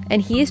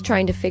 And he is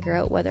trying to figure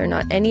out whether or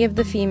not any of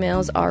the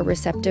females are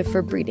receptive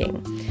for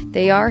breeding.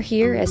 They are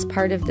here as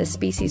part of the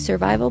species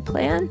survival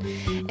plan.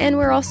 And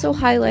we're also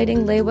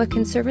highlighting Lewa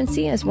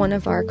Conservancy as one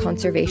of our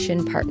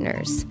conservation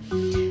partners.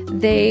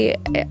 They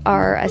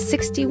are a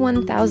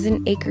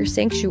 61,000 acre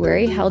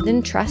sanctuary held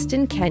in trust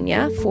in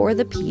Kenya for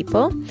the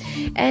people,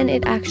 and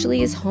it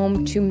actually is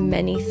home to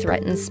many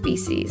threatened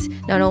species,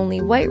 not only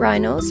white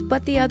rhinos,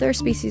 but the other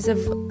species of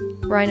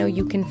rhino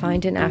you can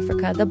find in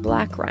Africa, the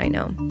black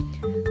rhino.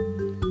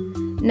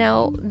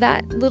 Now,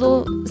 that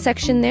little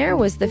section there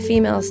was the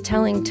females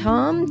telling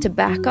Tom to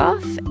back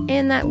off,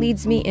 and that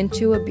leads me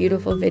into a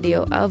beautiful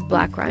video of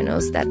black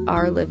rhinos that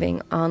are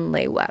living on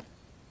Lewa.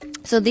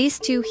 So these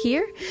two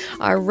here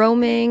are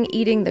roaming,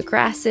 eating the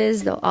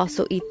grasses. They'll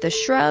also eat the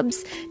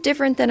shrubs,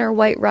 different than our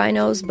white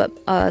rhinos, but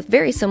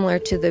very similar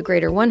to the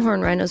greater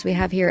one-horn rhinos we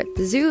have here at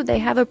the zoo. They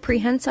have a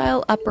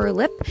prehensile upper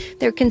lip.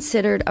 They're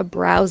considered a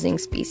browsing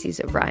species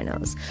of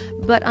rhinos.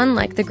 But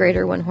unlike the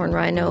greater one-horn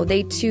rhino,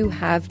 they too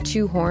have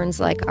two horns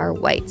like our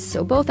whites.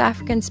 So both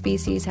African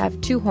species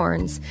have two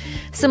horns,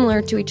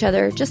 similar to each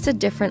other, just a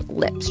different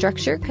lip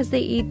structure because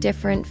they eat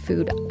different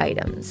food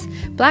items.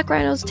 Black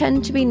rhinos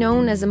tend to be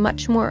known as a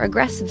much more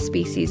aggressive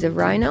species of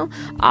rhino,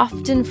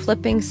 often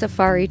flipping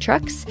safari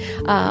trucks,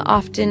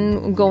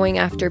 often going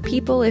after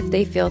people if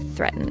they feel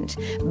threatened.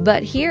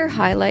 But here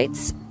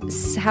highlights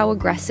how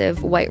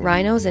aggressive white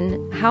rhinos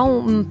and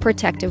how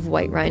protective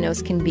white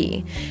rhinos can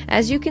be.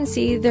 As you can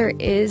see, there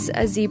is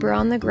a zebra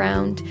on the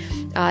ground.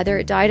 Either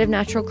it died of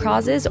natural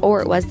causes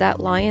or it was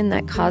that lion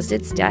that caused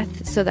its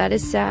death, so that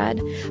is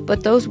sad.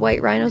 But those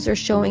white rhinos are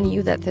showing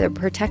you that they're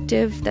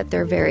protective, that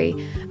they're very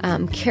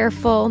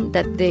careful,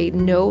 that they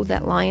know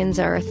that lions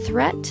are a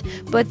threat,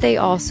 but they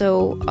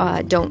also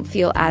don't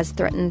feel as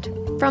threatened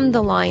from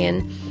the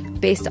lion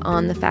based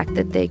on the fact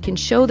that they can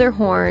show their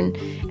horn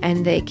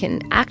and they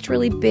can act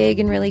really big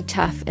and really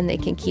tough and they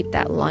can keep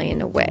that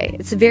lion away.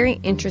 It's very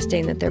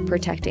interesting that they're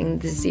protecting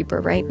the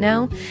zebra right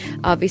now.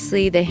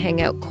 Obviously, they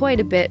hang out quite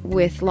a bit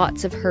with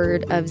lots of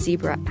herd of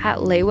zebra at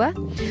Lewa.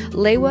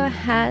 Lewa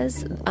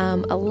has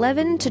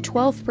 11 to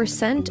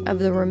 12% of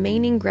the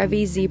remaining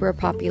Grevy's zebra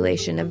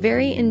population, a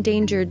very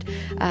endangered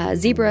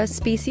zebra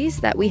species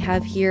that we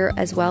have here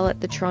as well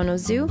at the Toronto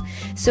Zoo.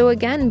 So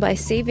again, by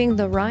saving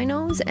the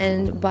rhinos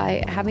and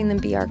by having them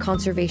be our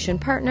conservation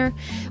partner,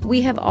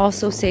 we have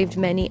also saved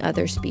many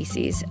other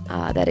species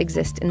that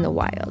exist in the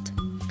wild.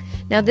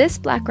 Now, this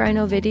black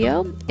rhino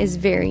video is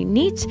very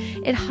neat.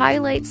 It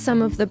highlights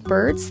some of the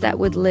birds that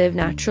would live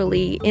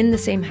naturally in the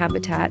same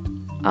habitat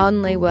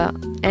on Lewa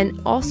and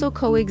also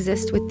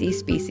coexist with these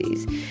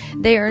species.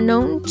 They are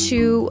known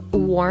to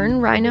warn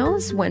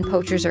rhinos when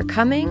poachers are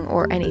coming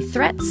or any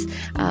threats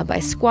by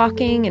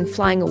squawking and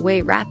flying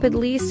away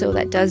rapidly, so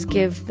that does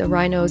give the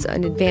rhinos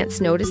an advance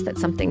notice that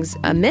something's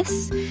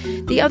amiss.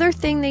 The other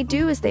thing they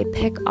do is they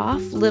pick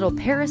off little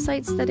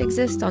parasites that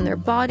exist on their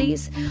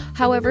bodies.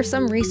 However,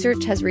 some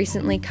research has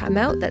recently come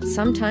out that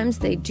sometimes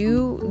they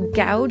do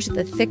gouge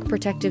the thick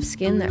protective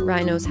skin that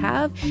rhinos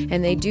have,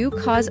 and they do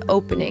cause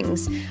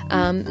openings.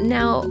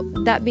 Now,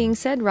 that being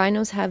said,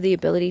 rhinos have the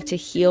ability to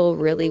heal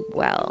really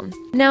well.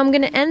 Now, I'm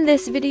going to end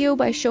this video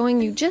by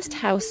showing you just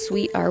how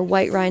sweet our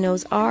white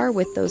rhinos are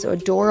with those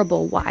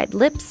adorable wide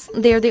lips.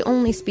 They are the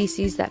only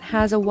species that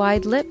has a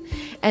wide lip,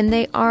 and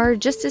they are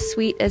just as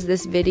sweet as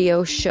this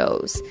video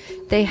shows.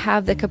 They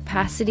have the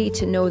capacity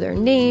to know their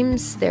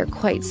names, they're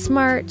quite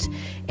smart,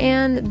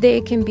 and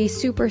they can be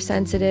super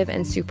sensitive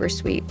and super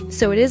sweet.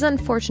 So it is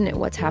unfortunate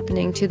what's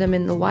happening to them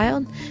in the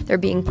wild. They're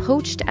being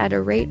poached at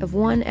a rate of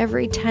 1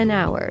 every 10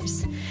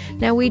 hours.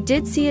 Now, we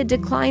did see a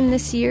decline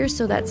this year,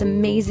 so that's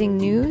amazing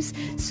news.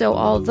 So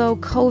although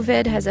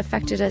COVID has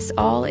affected us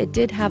all, it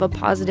did have a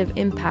positive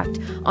impact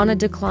on a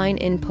decline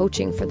in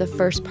poaching for the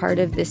first part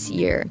of this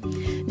year.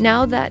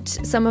 Now that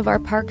some of our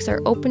parks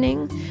are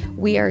opening,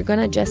 we are going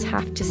to just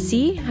have to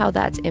see how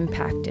that's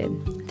impacted.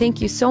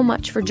 Thank you so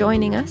much for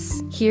joining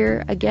us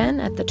here again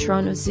at the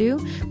Toronto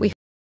Zoo.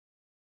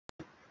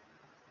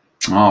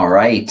 All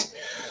right.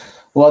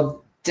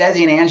 Well,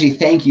 Desi and Angie,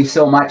 thank you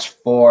so much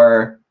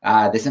for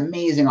this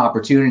amazing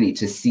opportunity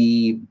to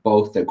see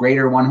both the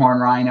greater one-horn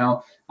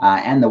rhino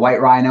and the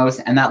white rhinos.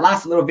 And that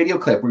last little video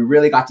clip, we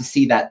really got to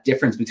see that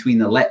difference between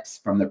the lips,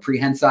 from the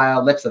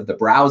prehensile lips of the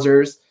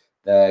browsers,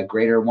 the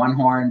greater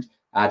one-horned,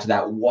 to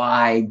that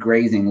wide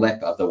grazing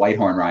lip of the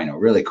white-horned rhino.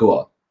 Really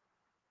cool.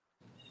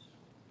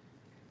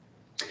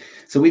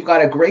 So we've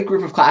got a great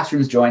group of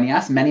classrooms joining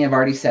us. Many have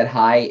already said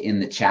hi in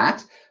the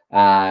chat,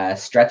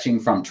 stretching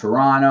from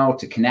Toronto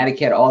to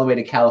Connecticut, all the way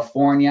to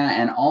California,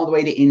 and all the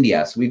way to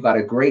India. So we've got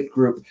a great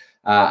group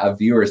of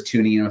viewers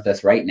tuning in with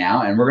us right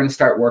now, and we're going to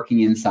start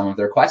working in some of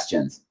their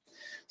questions.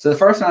 So the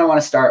first one I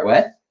want to start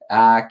with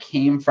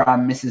came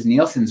from Mrs.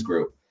 Nielsen's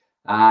group,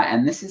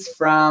 and this is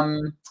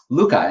from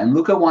Luca. And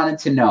Luca wanted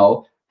to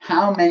know,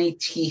 how many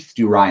teeth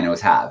do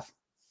rhinos have?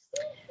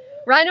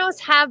 Rhinos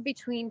have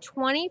between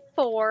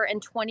 24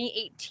 and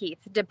 28 teeth,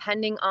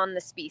 depending on the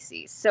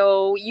species.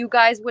 So you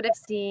guys would have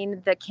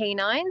seen the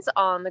canines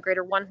on the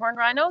greater one-horn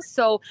rhinos.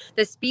 So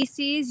the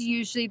species,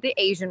 usually the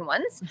Asian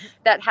ones,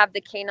 that have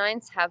the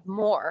canines have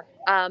more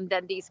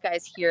than these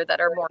guys here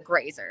that are more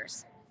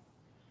grazers.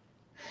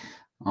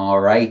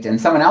 All right. And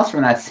someone else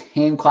from that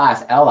same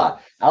class,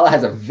 Ella. Ella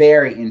has a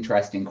very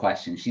interesting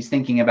question. She's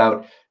thinking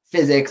about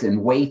physics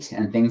and weight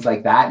and things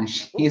like that. And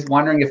she's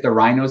wondering if the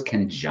rhinos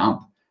can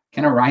jump.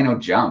 Can a rhino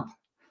jump?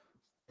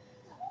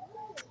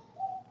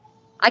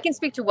 I can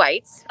speak to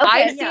whites.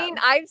 Okay,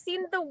 I've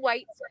seen the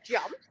whites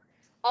jump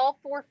all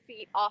 4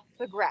 feet off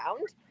the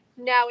ground.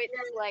 Now it's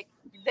like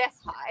this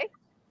high.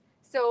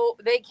 So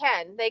they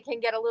can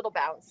get a little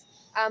bounce.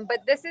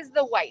 But this is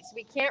the whites.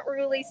 We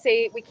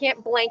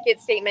can't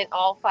blanket statement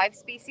all 5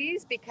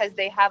 species because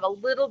they have a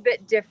little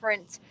bit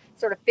different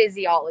sort of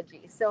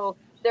physiology. So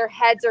their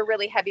heads are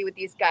really heavy with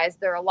these guys.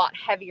 They're a lot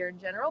heavier in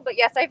general. But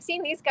yes, I've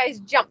seen these guys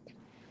jump.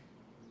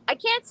 I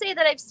can't say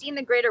that I've seen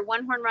the greater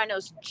one-horn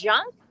rhinos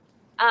jump,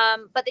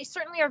 but they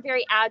certainly are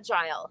very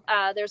agile.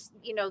 There's,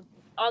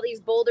 all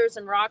these boulders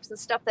and rocks and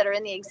stuff that are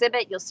in the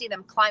exhibit. You'll see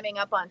them climbing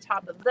up on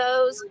top of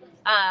those.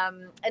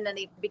 And then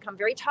they become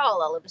very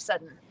tall all of a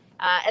sudden.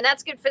 And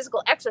that's good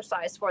physical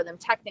exercise for them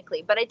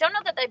technically. But I don't know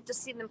that I've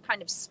just seen them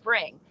kind of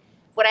spring.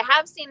 What I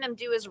have seen them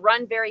do is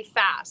run very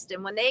fast.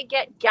 And when they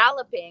get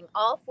galloping,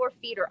 all 4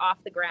 feet are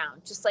off the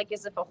ground, just like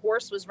as if a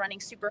horse was running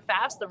super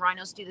fast, the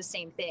rhinos do the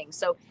same thing.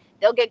 So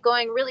they'll get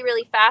going really,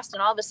 really fast.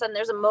 And all of a sudden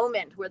there's a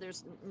moment where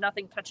there's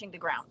nothing touching the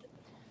ground.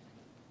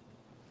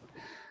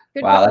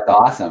 Wow, that's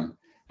awesome.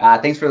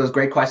 Thanks for those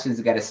great questions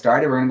to get us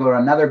started. We're going to go to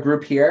another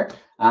group here.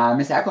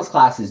 Miss Eccles'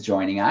 class is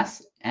joining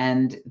us,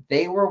 and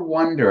they were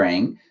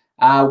wondering,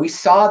 we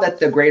saw that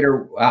the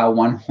greater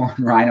one-horn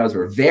rhinos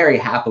were very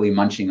happily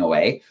munching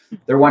away.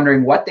 They're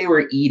wondering what they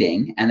were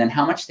eating and then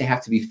how much they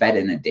have to be fed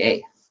in a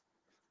day.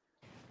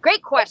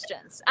 Great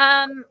questions.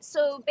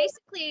 So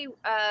basically,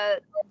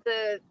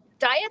 the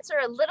diets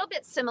are a little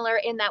bit similar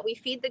in that we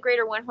feed the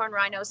greater one-horn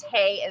rhinos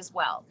hay as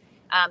well.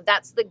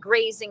 That's the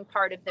grazing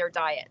part of their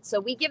diet. So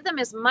we give them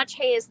as much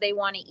hay as they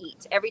want to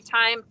eat. Every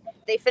time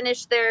they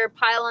finish their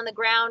pile on the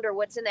ground or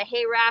what's in the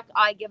hay rack,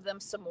 I give them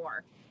some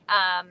more.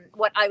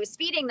 What I was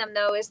feeding them,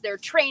 though, is their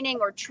training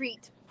or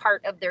treat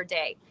part of their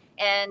day.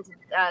 And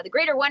the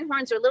greater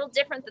one-horns are a little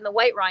different than the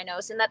white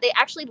rhinos in that they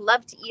actually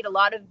love to eat a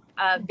lot of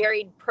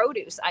varied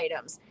produce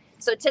items.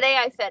 So today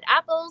I fed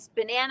apples,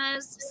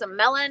 bananas, some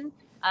melon.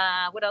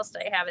 What else do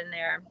I have in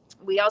there?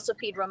 We also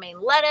feed romaine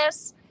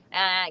lettuce,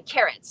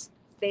 carrots.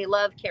 They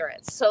love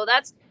carrots. So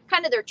that's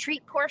kind of their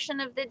treat portion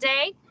of the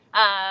day.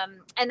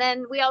 And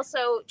then we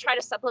also try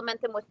to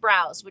supplement them with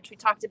browse, which we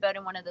talked about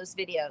in one of those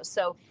videos.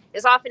 So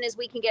as often as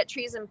we can get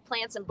trees and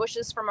plants and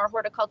bushes from our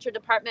horticulture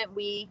department,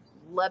 we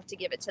love to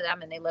give it to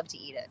them and they love to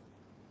eat it.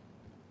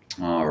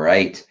 All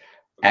right.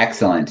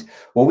 Excellent.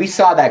 Well, we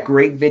saw that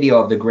great video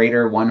of the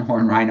greater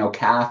one-horn rhino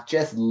calf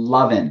just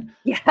loving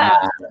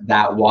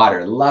that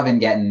water, loving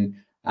getting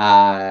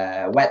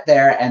wet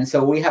there. And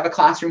so we have a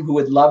classroom who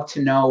would love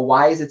to know,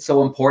 why is it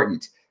so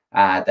important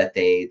that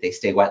they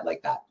stay wet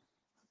like that?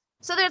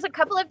 So there's a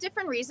couple of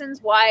different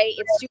reasons why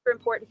it's super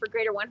important for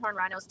greater one-horn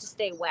rhinos to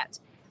stay wet.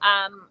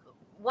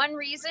 One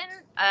reason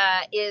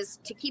is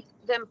to keep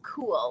them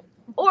cool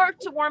or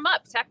to warm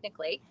up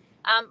technically.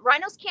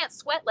 Rhinos can't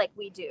sweat like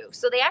we do.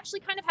 So they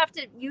actually kind of have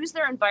to use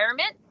their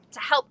environment to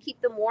help keep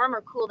them warm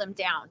or cool them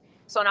down.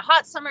 So on a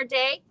hot summer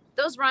day,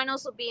 those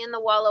rhinos will be in the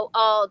wallow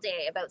all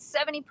day. About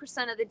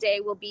 70% of the day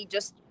will be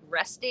just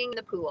resting in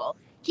the pool,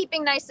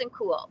 keeping nice and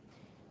cool.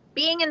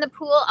 Being in the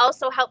pool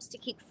also helps to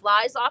keep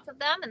flies off of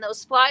them. And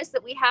those flies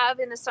that we have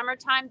in the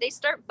summertime, they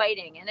start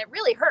biting and it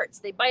really hurts.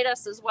 They bite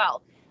us as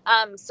well.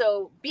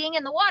 So being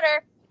in the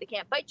water, they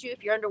can't bite you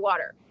if you're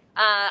underwater.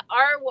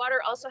 Our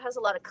water also has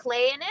a lot of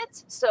clay in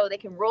it, so they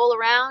can roll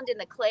around in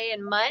the clay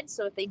and mud.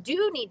 So if they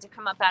do need to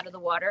come up out of the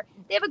water,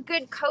 they have a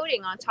good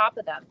coating on top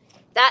of them.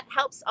 That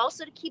helps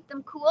also to keep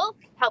them cool,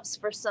 helps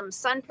for some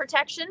sun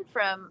protection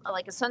from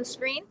like a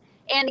sunscreen.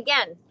 And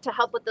again, to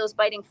help with those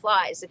biting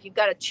flies. If you've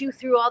got to chew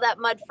through all that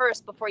mud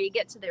first before you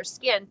get to their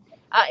skin,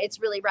 it's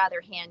really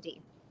rather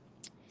handy.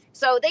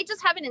 So they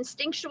just have an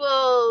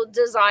instinctual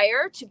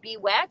desire to be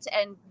wet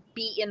and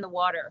be in the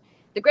water.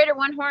 The greater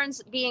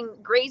one-horns, being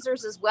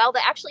grazers as well, they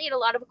actually eat a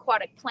lot of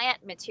aquatic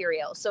plant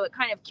material. So it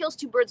kind of kills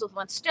two birds with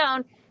one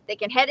stone. They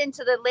can head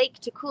into the lake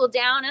to cool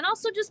down and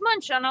also just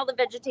munch on all the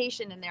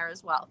vegetation in there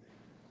as well.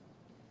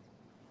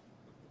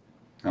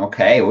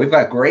 Okay, we've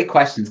got great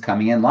questions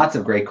coming in, lots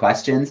of great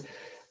questions.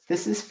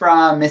 This is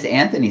from Miss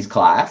Anthony's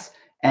class.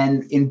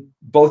 And in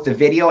both the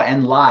video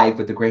and live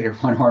with the greater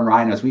one-horn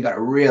rhinos, we got a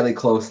really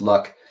close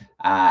look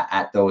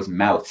at those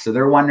mouths. So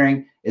they're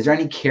wondering, is there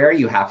any care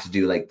you have to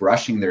do, like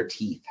brushing their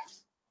teeth?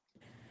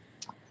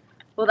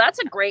 Well, that's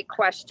a great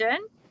question.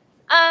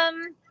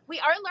 We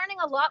are learning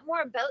a lot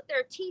more about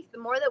their teeth the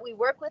more that we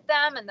work with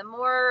them and the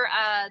more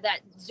that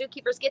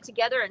zookeepers get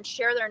together and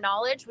share their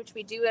knowledge, which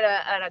we do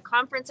at a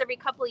conference every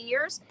couple of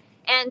years.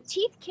 And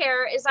teeth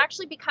care is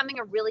actually becoming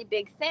a really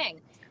big thing.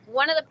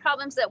 One of the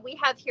problems that we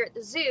have here at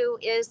the zoo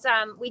is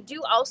we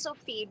do also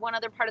feed one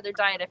other part of their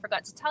diet I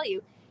forgot to tell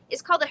you.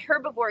 Is called a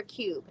herbivore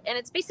cube. And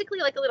it's basically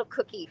like a little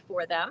cookie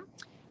for them.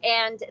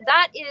 And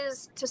that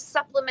is to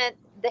supplement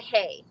the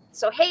hay.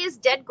 So hay is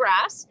dead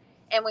grass.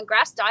 And when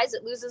grass dies,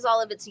 it loses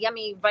all of its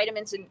yummy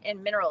vitamins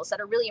and minerals that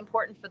are really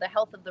important for the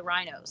health of the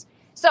rhinos.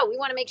 So we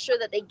want to make sure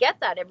that they get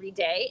that every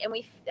day. And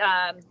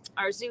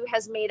our zoo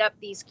has made up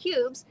these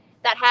cubes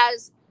that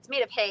has It's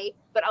made of hay,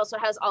 but also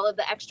has all of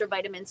the extra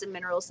vitamins and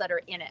minerals that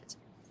are in it.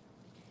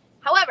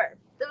 However,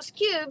 those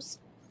cubes,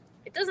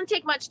 it doesn't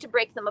take much to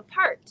break them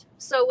apart.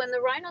 So when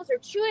the rhinos are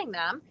chewing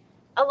them,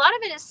 a lot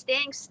of it is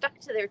staying stuck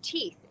to their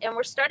teeth. And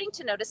we're starting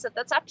to notice that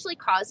that's actually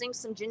causing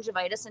some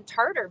gingivitis and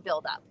tartar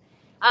buildup.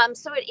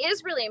 So it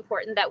is really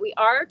important that we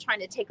are trying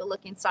to take a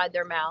look inside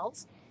their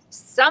mouths,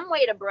 some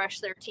way to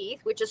brush their teeth,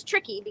 which is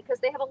tricky because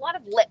they have a lot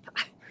of lip.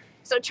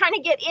 So trying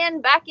to get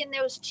back in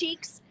those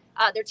cheeks.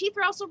 Their teeth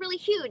are also really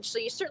huge, so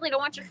you certainly don't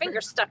want your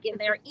fingers stuck in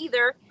there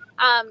either.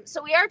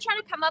 So we are trying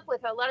to come up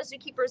with, a lot of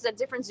zookeepers at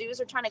different zoos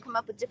are trying to come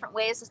up with different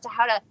ways as to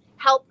how to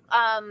help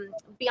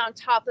be on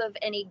top of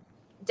any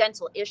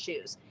dental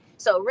issues.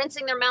 So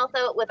rinsing their mouth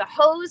out with a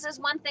hose is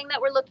one thing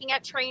that we're looking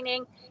at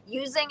training.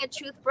 Using a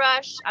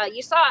toothbrush.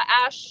 You saw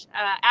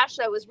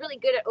Asha was really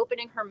good at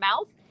opening her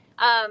mouth,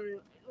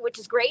 which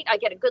is great. I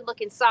get a good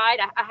look inside.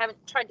 I haven't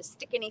tried to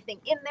stick anything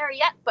in there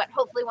yet, but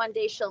hopefully one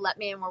day she'll let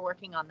me, and we're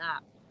working on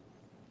that.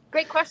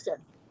 Great question.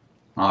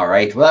 All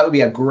right. Well, that would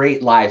be a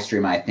great live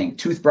stream, I think.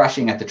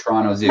 Toothbrushing at the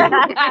Toronto Zoo.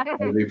 That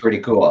would be pretty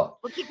cool.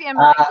 We'll keep you in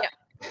mind.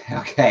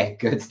 Okay,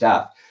 good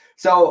stuff.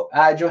 So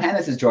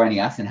Johannes is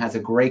joining us and has a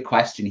great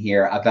question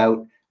here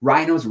about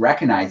rhinos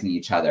recognizing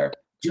each other.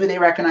 Do they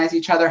recognize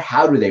each other?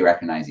 How do they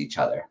recognize each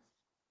other?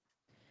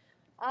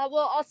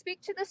 Well, I'll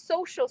speak to the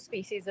social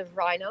species of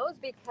rhinos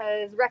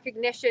because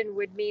recognition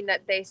would mean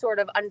that they sort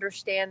of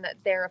understand that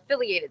they're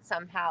affiliated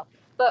somehow.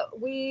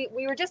 But we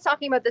were just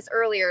talking about this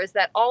earlier, is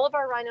that all of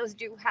our rhinos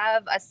do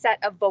have a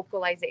set of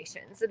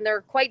vocalizations, and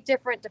they're quite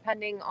different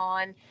depending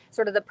on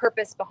sort of the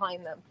purpose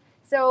behind them.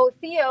 So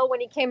Theo,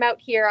 when he came out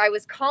here, I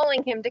was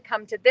calling him to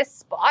come to this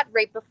spot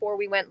right before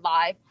we went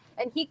live,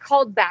 and he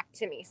called back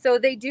to me. So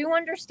they do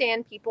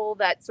understand people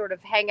that sort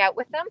of hang out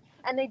with them,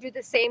 and they do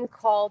the same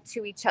call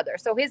to each other.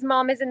 So his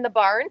mom is in the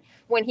barn.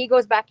 When he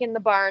goes back in the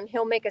barn,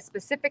 he'll make a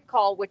specific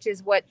call, which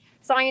is what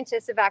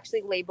scientists have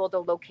actually labeled a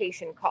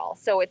location call.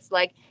 So it's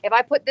like, if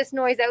I put this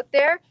noise out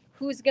there,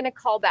 who's going to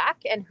call back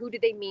and who do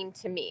they mean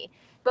to me?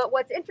 But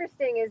what's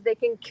interesting is they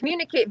can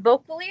communicate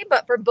vocally,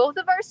 but for both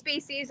of our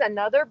species,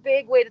 another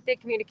big way that they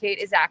communicate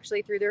is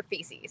actually through their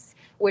feces,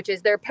 which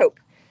is their poop.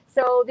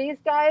 So these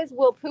guys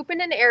will poop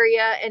in an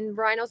area, and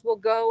rhinos will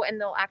go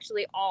and they'll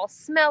actually all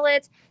smell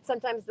it.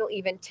 Sometimes they'll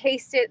even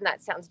taste it, and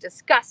that sounds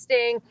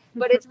disgusting.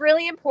 But it's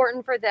really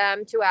important for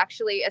them to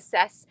actually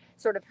assess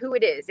sort of who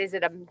it is. Is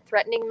it a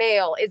threatening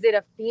male? Is it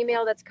a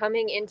female that's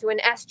coming into an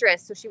estrus,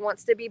 so she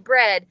wants to be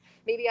bred?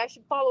 Maybe I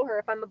should follow her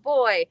if I'm a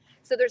boy.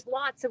 So there's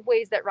lots of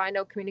ways that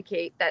rhino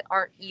communicate that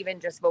aren't even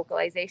just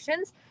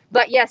vocalizations.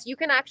 But yes, you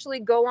can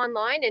actually go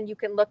online and you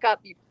can look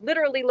up, you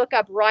literally look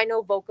up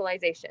rhino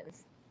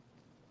vocalizations.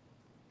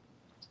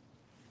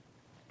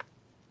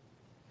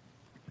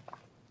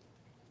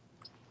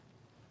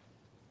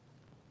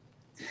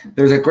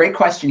 There's a great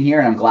question here,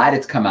 and I'm glad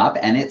it's come up,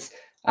 and it's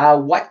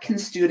what can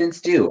students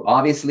do?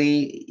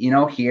 Obviously, you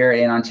know, here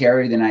in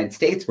Ontario, the United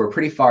States, we're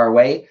pretty far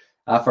away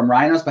from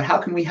rhinos, but how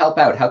can we help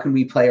out? How can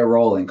we play a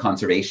role in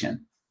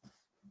conservation?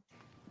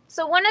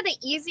 So one of the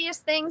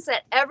easiest things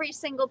that every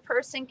single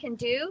person can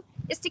do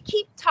is to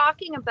keep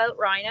talking about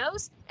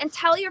rhinos and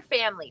tell your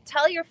family,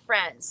 tell your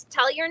friends,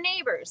 tell your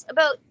neighbors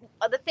about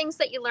the things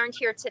that you learned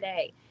here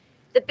today.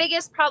 The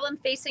biggest problem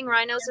facing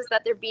rhinos is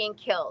that they're being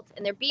killed,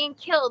 and they're being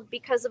killed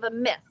because of a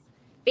myth,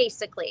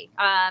 basically.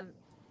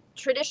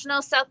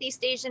 Traditional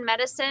Southeast Asian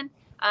medicine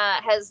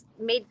has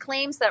made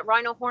claims that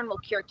rhino horn will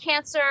cure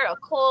cancer, a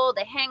cold,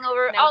 a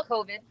hangover,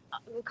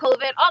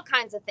 COVID, all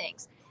kinds of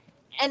things.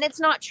 And it's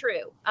not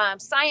true.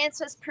 Science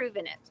has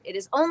proven it. It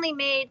is only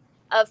made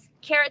of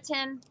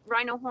keratin,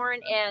 rhino horn,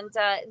 and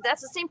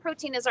that's the same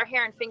protein as our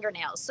hair and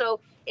fingernails.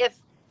 So if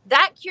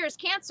that cures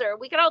cancer,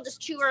 we could all just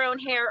chew our own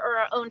hair or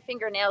our own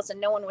fingernails and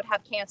no one would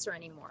have cancer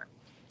anymore.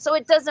 So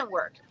it doesn't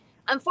work.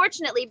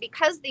 Unfortunately,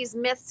 because these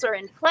myths are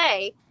in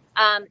play,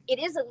 it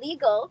is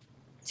illegal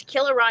to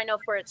kill a rhino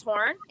for its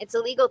horn. It's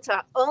illegal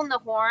to own the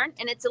horn,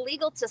 and it's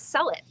illegal to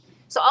sell it.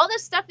 So all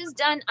this stuff is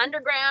done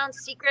underground,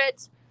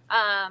 secret,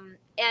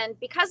 and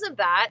because of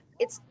that,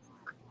 it's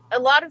a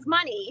lot of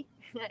money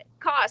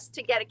costs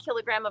to get a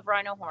kilogram of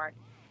rhino horn.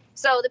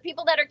 So the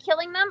people that are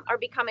killing them are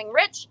becoming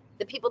rich.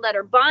 The people that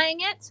are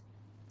buying it,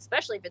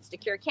 especially if it's to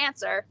cure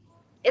cancer,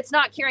 it's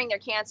not curing their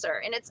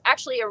cancer. And it's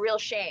actually a real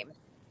shame.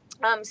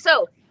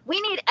 So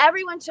we need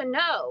everyone to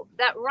know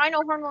that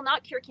rhino horn will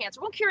not cure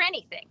cancer, won't cure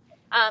anything.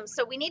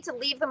 So we need to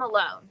leave them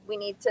alone. We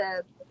need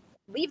to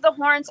leave the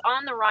horns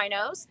on the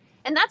rhinos.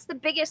 And that's the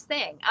biggest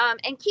thing.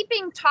 And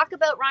keeping talk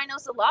about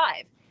rhinos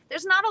alive.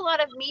 There's not a lot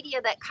of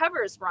media that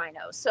covers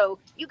rhinos. So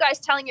you guys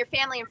telling your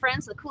family and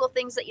friends the cool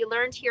things that you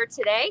learned here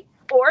today,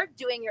 or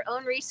doing your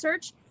own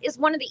research, is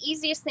one of the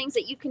easiest things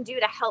that you can do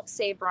to help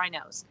save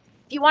rhinos.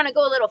 If you want to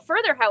go a little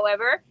further,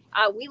 however,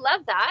 we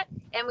love that.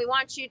 And we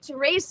want you to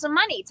raise some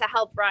money to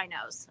help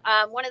rhinos.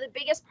 One of the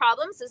biggest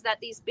problems is that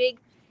these big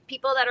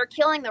people that are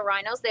killing the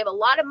rhinos, they have a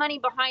lot of money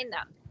behind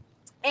them.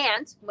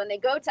 And when they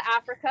go to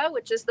Africa,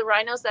 which is the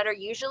rhinos that are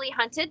usually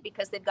hunted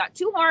because they've got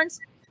two horns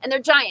and they're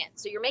giant.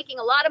 So you're making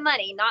a lot of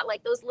money, not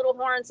like those little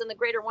horns in the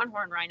greater one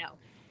horn rhino.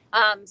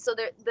 So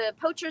the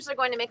poachers are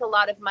going to make a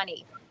lot of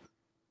money.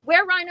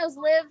 Where rhinos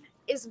live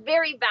is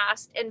very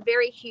vast and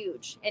very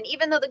huge. And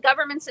even though the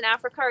governments in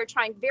Africa are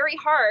trying very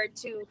hard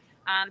to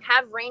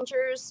have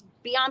rangers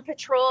be on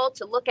patrol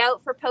to look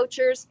out for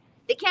poachers,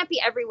 they can't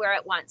be everywhere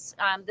at once.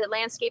 The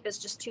landscape is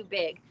just too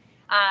big.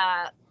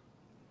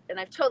 And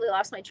I've totally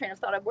lost my train of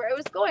thought of where I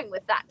was going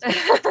with that.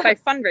 By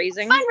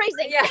fundraising.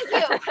 Fundraising, Yeah.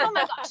 thank you. Oh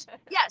my gosh.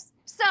 Yes.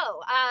 So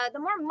the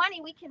more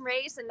money we can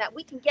raise and that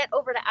we can get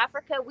over to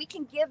Africa, we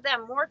can give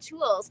them more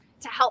tools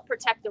to help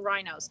protect the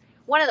rhinos.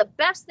 One of the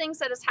best things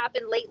that has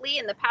happened lately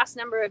in the past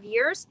number of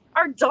years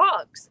are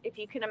dogs, if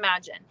you can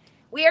imagine.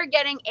 We are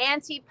getting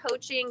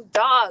anti-poaching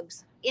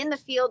dogs in the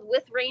field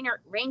with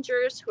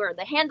rangers who are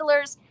the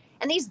handlers.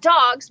 And these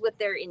dogs, with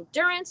their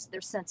endurance,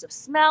 their sense of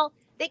smell,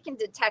 they can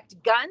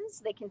detect guns,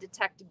 they can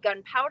detect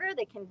gunpowder,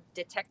 they can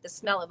detect the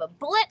smell of a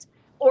bullet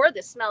or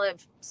the smell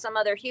of some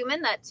other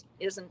human that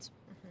isn't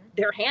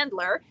their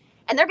handler.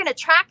 And they're going to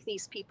track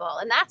these people.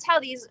 And that's how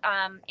these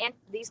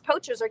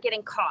poachers are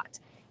getting caught,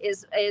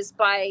 is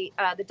by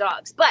the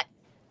dogs. But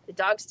the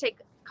dogs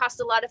cost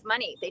a lot of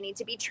money. They need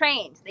to be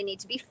trained. They need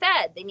to be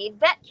fed. They need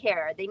vet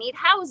care. They need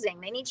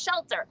housing. They need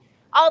shelter,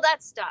 all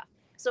that stuff.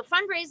 So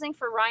fundraising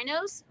for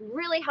rhinos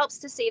really helps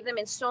to save them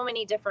in so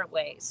many different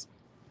ways.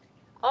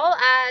 I'll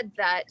add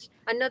that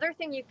another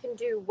thing you can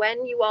do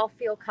when you all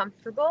feel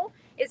comfortable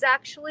is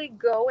actually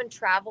go and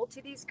travel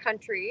to these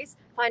countries,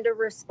 find a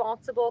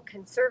responsible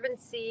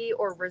conservancy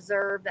or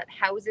reserve that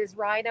houses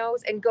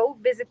rhinos, and go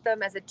visit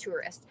them as a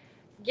tourist.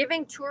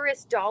 Giving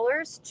tourist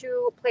dollars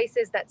to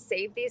places that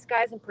save these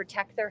guys and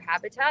protect their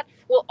habitat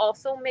will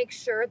also make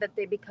sure that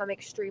they become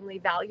extremely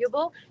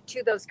valuable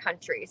to those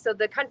countries. So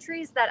the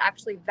countries that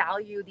actually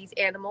value these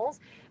animals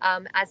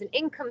as an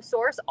income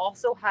source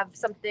also have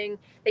something,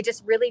 they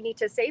just really need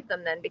to save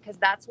them then, because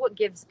that's what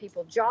gives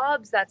people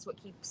jobs. That's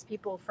what keeps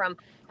people from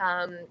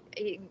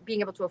being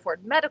able to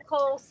afford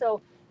medical.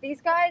 So these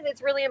guys,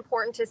 it's really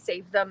important to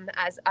save them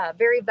as a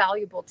very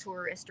valuable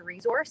tourist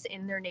resource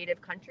in their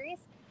native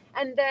countries.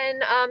 And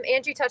then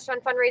Angie touched on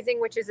fundraising,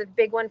 which is a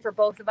big one for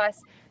both of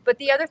us. But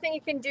the other thing you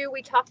can do,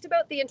 we talked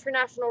about the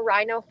International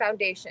Rhino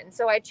Foundation.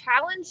 So I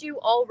challenge you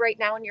all right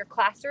now in your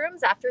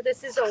classrooms after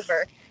this is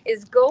over,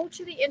 is go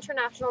to the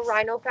International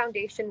Rhino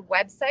Foundation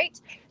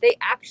website. They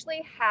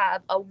actually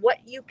have a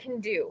what you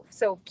can do.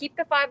 So Keep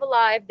the Five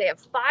Alive. They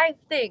have 5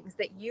 things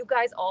that you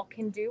guys all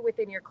can do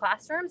within your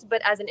classrooms, but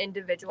as an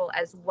individual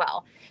as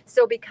well.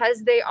 So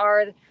because they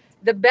are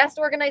the best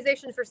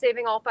organization for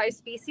saving all 5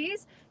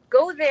 species,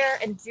 go there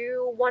and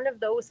do one of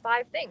those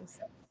 5 things.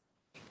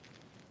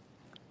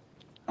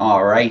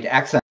 All right,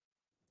 excellent.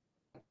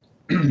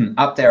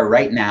 Up there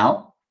right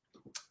now.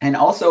 And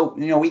also,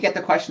 we get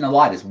the question a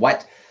lot is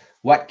what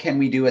can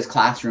we do as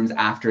classrooms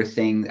after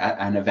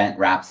an event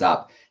wraps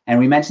up? And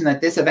we mentioned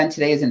that this event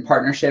today is in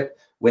partnership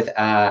with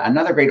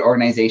another great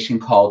organization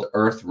called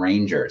Earth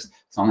Rangers.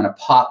 So I'm going to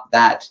pop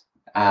that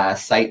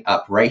site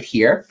up right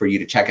here for you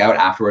to check out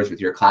afterwards with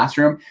your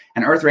classroom.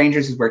 And Earth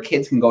Rangers is where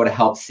kids can go to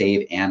help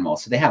save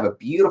animals. So they have a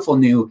beautiful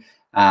new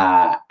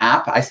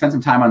app. I spent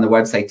some time on the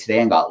website today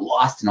and got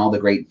lost in all the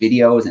great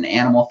videos and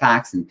animal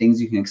facts and things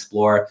you can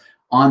explore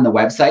on the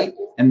website.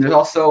 And there's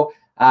also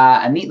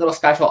a neat little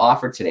special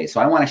offer today.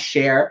 So I want to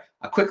share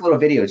a quick little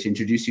video to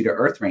introduce you to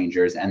Earth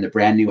Rangers and the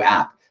brand new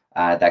app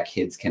that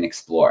kids can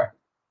explore.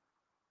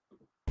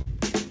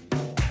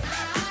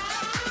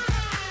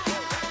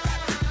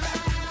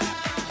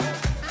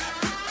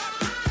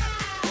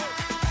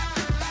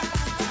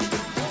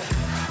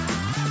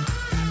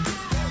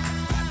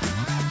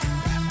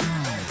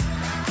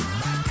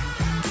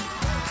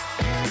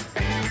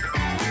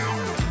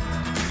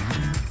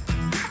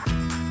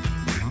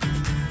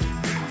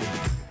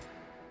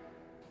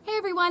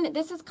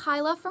 This is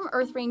Kyla from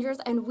Earth Rangers,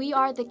 and we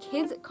are the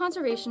Kids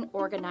Conservation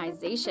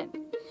Organization.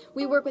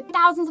 We work with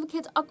thousands of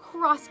kids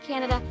across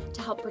Canada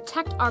to help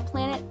protect our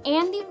planet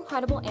and the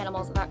incredible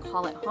animals that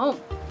call it home.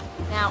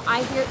 Now,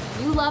 I hear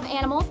you love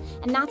animals,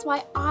 and that's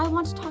why I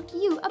want to talk to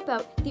you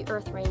about the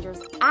Earth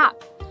Rangers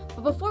app.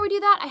 But before we do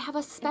that, I have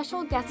a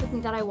special guest with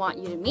me that I want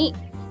you to meet.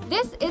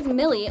 This is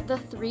Millie, the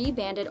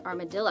 3-banded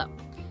armadillo.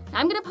 Now,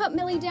 I'm going to put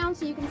Millie down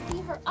so you can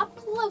see her up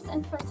close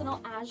and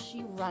personal as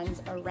she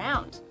runs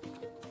around.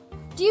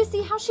 Do you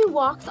see how she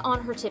walks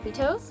on her tippy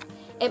toes?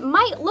 It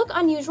might look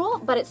unusual,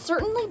 but it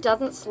certainly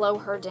doesn't slow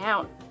her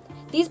down.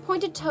 These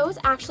pointed toes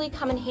actually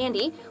come in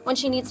handy when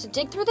she needs to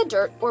dig through the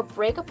dirt or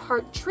break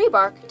apart tree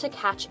bark to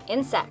catch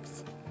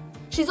insects.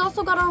 She's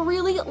also got a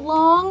really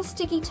long,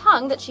 sticky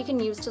tongue that she can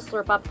use to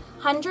slurp up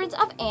hundreds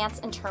of ants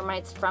and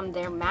termites from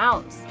their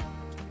mounds.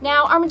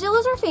 Now,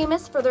 armadillos are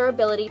famous for their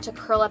ability to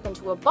curl up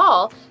into a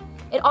ball.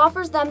 It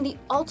offers them the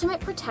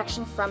ultimate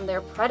protection from their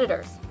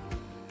predators.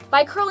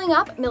 By curling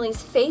up,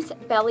 Millie's face,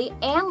 belly,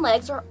 and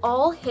legs are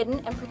all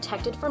hidden and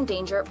protected from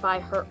danger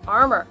by her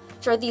armor,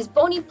 which are these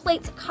bony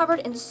plates covered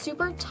in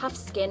super tough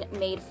skin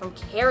made from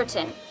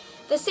keratin,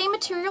 the same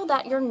material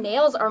that your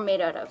nails are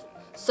made out of.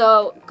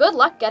 So good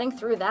luck getting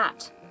through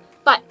that.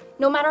 But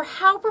No matter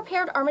how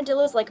prepared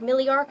armadillos like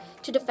Millie are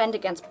to defend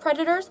against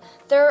predators,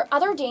 there are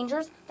other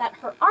dangers that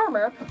her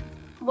armor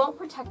won't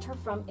protect her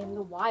from in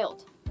the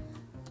wild.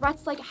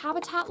 Threats like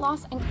habitat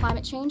loss and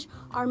climate change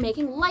are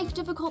making life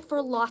difficult for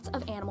lots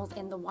of animals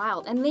in the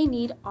wild, and they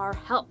need our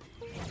help.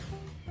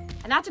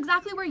 And that's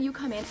exactly where you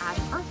come in as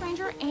an Earth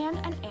Ranger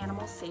and an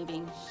animal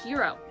saving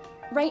hero.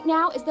 Right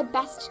now is the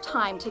best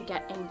time to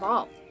get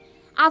involved.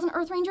 As an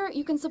Earth Ranger,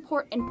 you can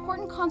support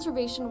important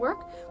conservation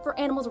work for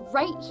animals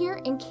right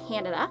here in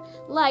Canada,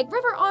 like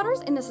river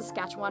otters in the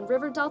Saskatchewan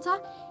River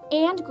Delta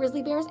and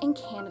grizzly bears in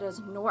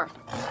Canada's north.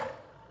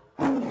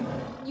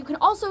 You can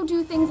also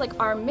do things like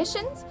our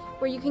missions,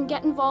 where you can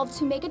get involved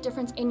to make a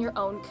difference in your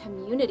own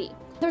community.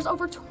 There's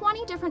over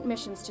 20 different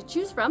missions to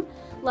choose from,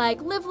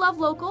 like Live, Love,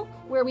 Local,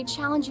 where we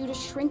challenge you to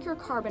shrink your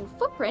carbon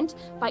footprint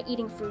by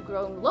eating food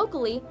grown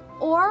locally,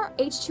 or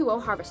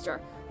H2O Harvester,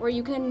 where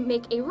you can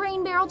make a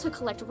rain barrel to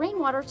collect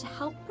rainwater to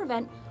help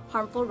prevent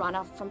harmful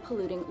runoff from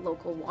polluting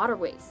local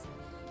waterways.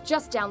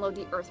 Just download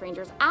the Earth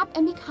Rangers app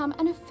and become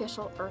an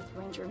official Earth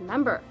Ranger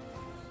member.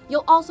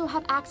 You'll also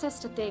have access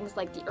to things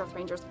like the Earth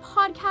Rangers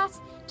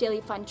podcast,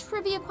 daily fun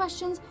trivia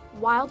questions,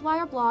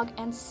 Wildwire blog,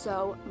 and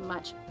so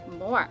much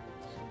more.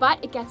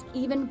 But it gets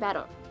even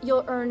better.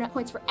 You'll earn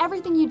points for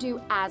everything you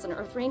do as an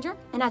Earth Ranger,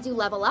 and as you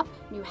level up,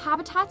 new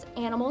habitats,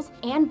 animals,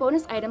 and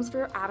bonus items for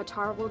your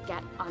avatar will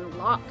get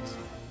unlocked.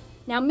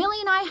 Now, Millie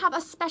and I have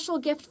a special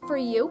gift for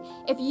you.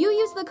 If you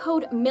use the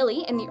code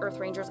Millie in the Earth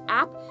Rangers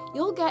app,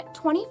 you'll get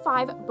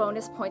 25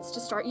 bonus points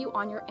to start you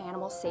on your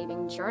animal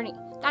saving journey.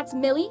 That's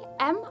Millie,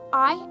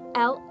 M-I-L-L-I-E.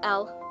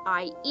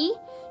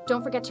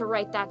 Don't forget to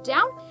write that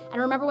down. And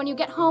remember, when you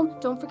get home,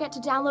 don't forget to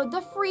download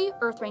the free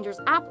Earth Rangers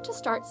app to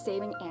start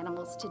saving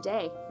animals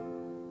today.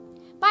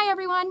 Bye,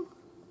 everyone.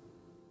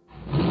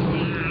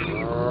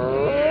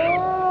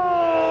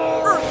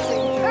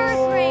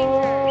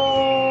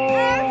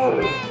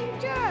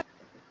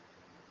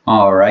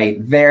 All right,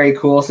 very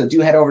cool. So do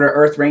head over to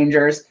Earth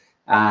Rangers,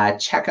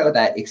 check out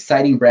that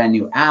exciting brand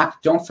new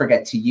app. Don't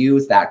forget to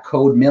use that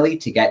code Millie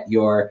to get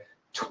your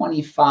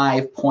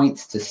 25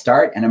 points to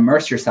start and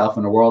immerse yourself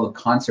in a world of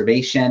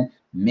conservation,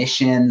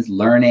 missions,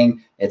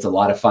 learning. It's a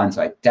lot of fun.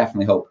 So I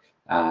definitely hope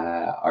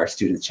our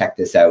students check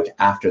this out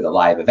after the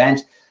live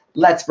event.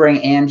 Let's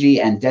bring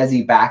Angie and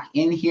Desi back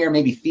in here.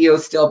 Maybe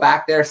Theo's still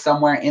back there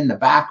somewhere in the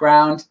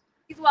background.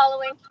 He's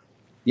wallowing.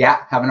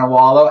 Yeah, having a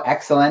wallow.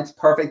 Excellent.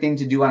 Perfect thing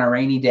to do on a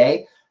rainy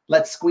day.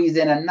 Let's squeeze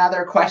in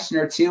another question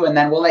or two, and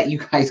then we'll let you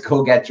guys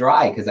go get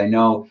dry, because I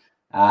know,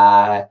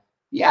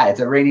 yeah, it's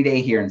a rainy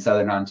day here in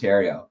Southern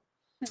Ontario.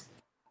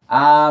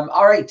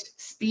 All right,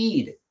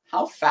 speed.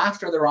 How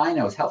fast are the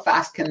rhinos? How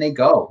fast can they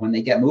go when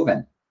they get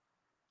moving?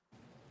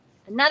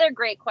 Another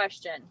great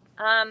question.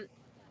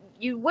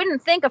 You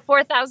wouldn't think a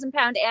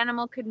 4,000-pound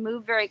animal could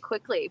move very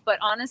quickly, but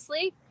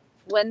honestly,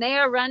 when they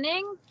are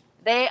running,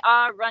 they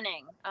are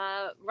running.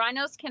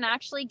 Rhinos can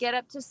actually get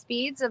up to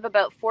speeds of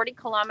about 40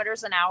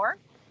 kilometers an hour.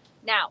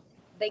 Now,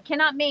 they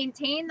cannot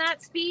maintain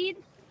that speed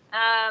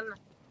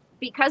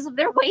because of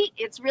their weight.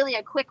 It's really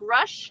a quick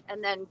rush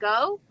and then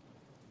go.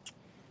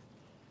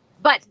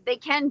 But they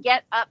can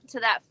get up to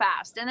that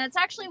fast. And it's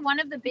actually one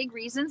of the big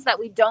reasons that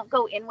we don't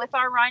go in with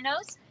our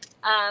rhinos.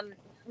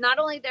 Not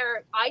only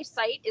their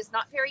eyesight is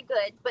not very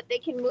good, but they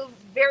can move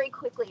very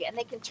quickly and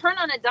they can turn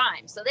on a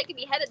dime. So they could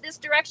be headed this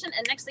direction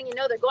and next thing you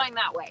know, they're going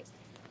that way.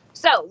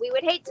 So we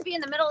would hate to be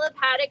in the middle of the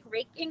paddock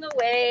raking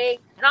away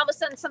and all of a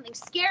sudden something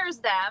scares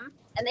them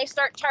and they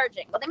start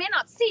charging. Well, they may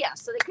not see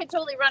us, so they could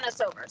totally run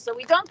us over. So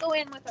we don't go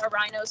in with our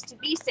rhinos to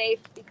be safe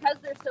because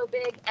they're so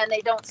big and they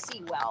don't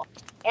see well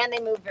and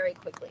they move very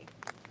quickly.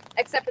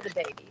 Except for the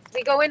babies.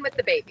 We go in with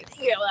the babies.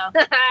 Yeah, well,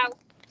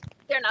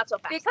 they're not so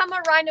fast. Become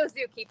a rhino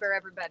zookeeper,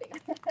 everybody.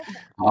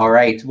 All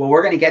right. Well,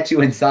 we're going to get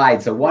you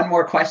inside. So one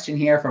more question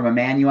here from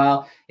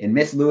Emmanuel in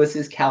Miss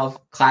Lewis's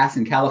class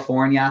in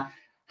California.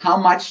 How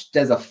much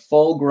does a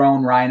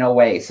full-grown rhino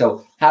weigh?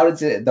 So how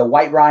does the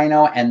white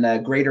rhino and the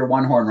greater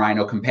one-horn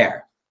rhino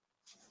compare?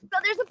 So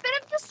there's a bit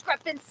of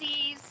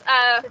discrepancies.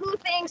 Who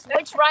thinks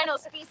which rhino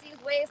species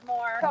weighs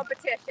more?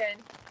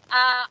 Competition.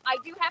 I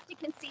do have to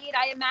concede.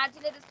 I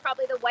imagine it is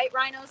probably the white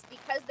rhinos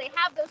because they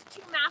have those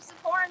two massive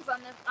horns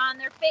on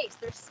their face.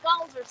 Their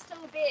skulls are so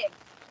big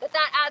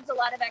that adds a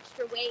lot of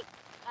extra weight.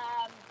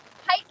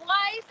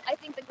 Height-wise, I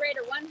think the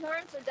greater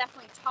one-horns are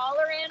definitely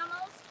taller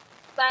animals,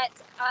 but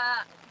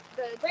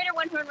the greater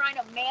one-horn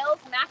rhino males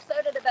max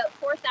out at about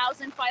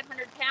 4,500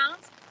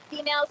 pounds,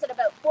 females at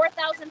about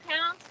 4,000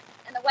 pounds,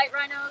 and the white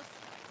rhinos,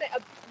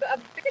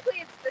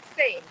 basically it's the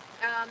same.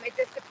 It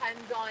just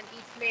depends on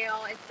each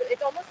male.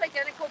 It's almost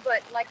identical,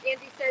 but like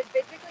Angie said,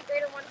 basically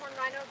greater one-horn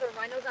rhinos are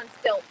rhinos on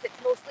stilts.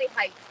 It's mostly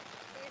height.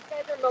 These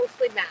guys are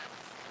mostly mass.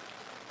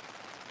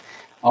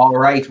 All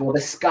right. Well, the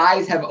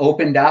skies have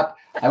opened up.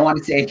 I want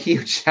to say a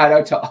huge shout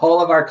out to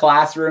all of our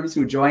classrooms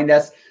who joined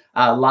us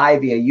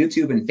live via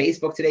YouTube and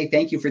Facebook today.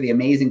 Thank you for the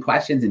amazing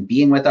questions and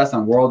being with us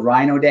on World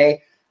Rhino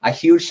Day. A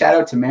huge shout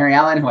out to Mary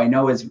Ellen, who I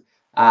know is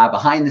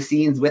behind the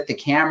scenes with the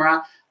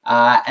camera.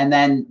 And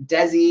then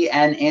Desi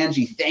and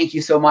Angie, thank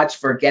you so much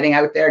for getting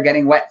out there,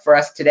 getting wet for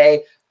us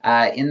today.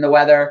 in the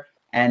weather,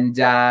 and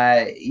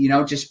you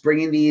know, just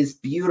bringing these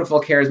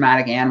beautiful,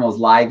 charismatic animals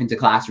live into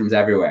classrooms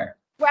everywhere.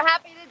 We're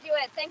happy to do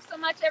it. Thanks so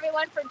much,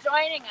 everyone, for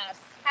joining us.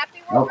 Happy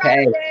World Okay.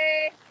 Rhino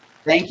Day.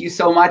 Thank you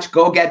so much.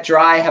 Go get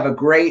dry. Have a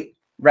great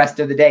rest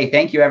of the day.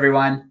 Thank you,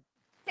 everyone.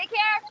 Take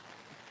care.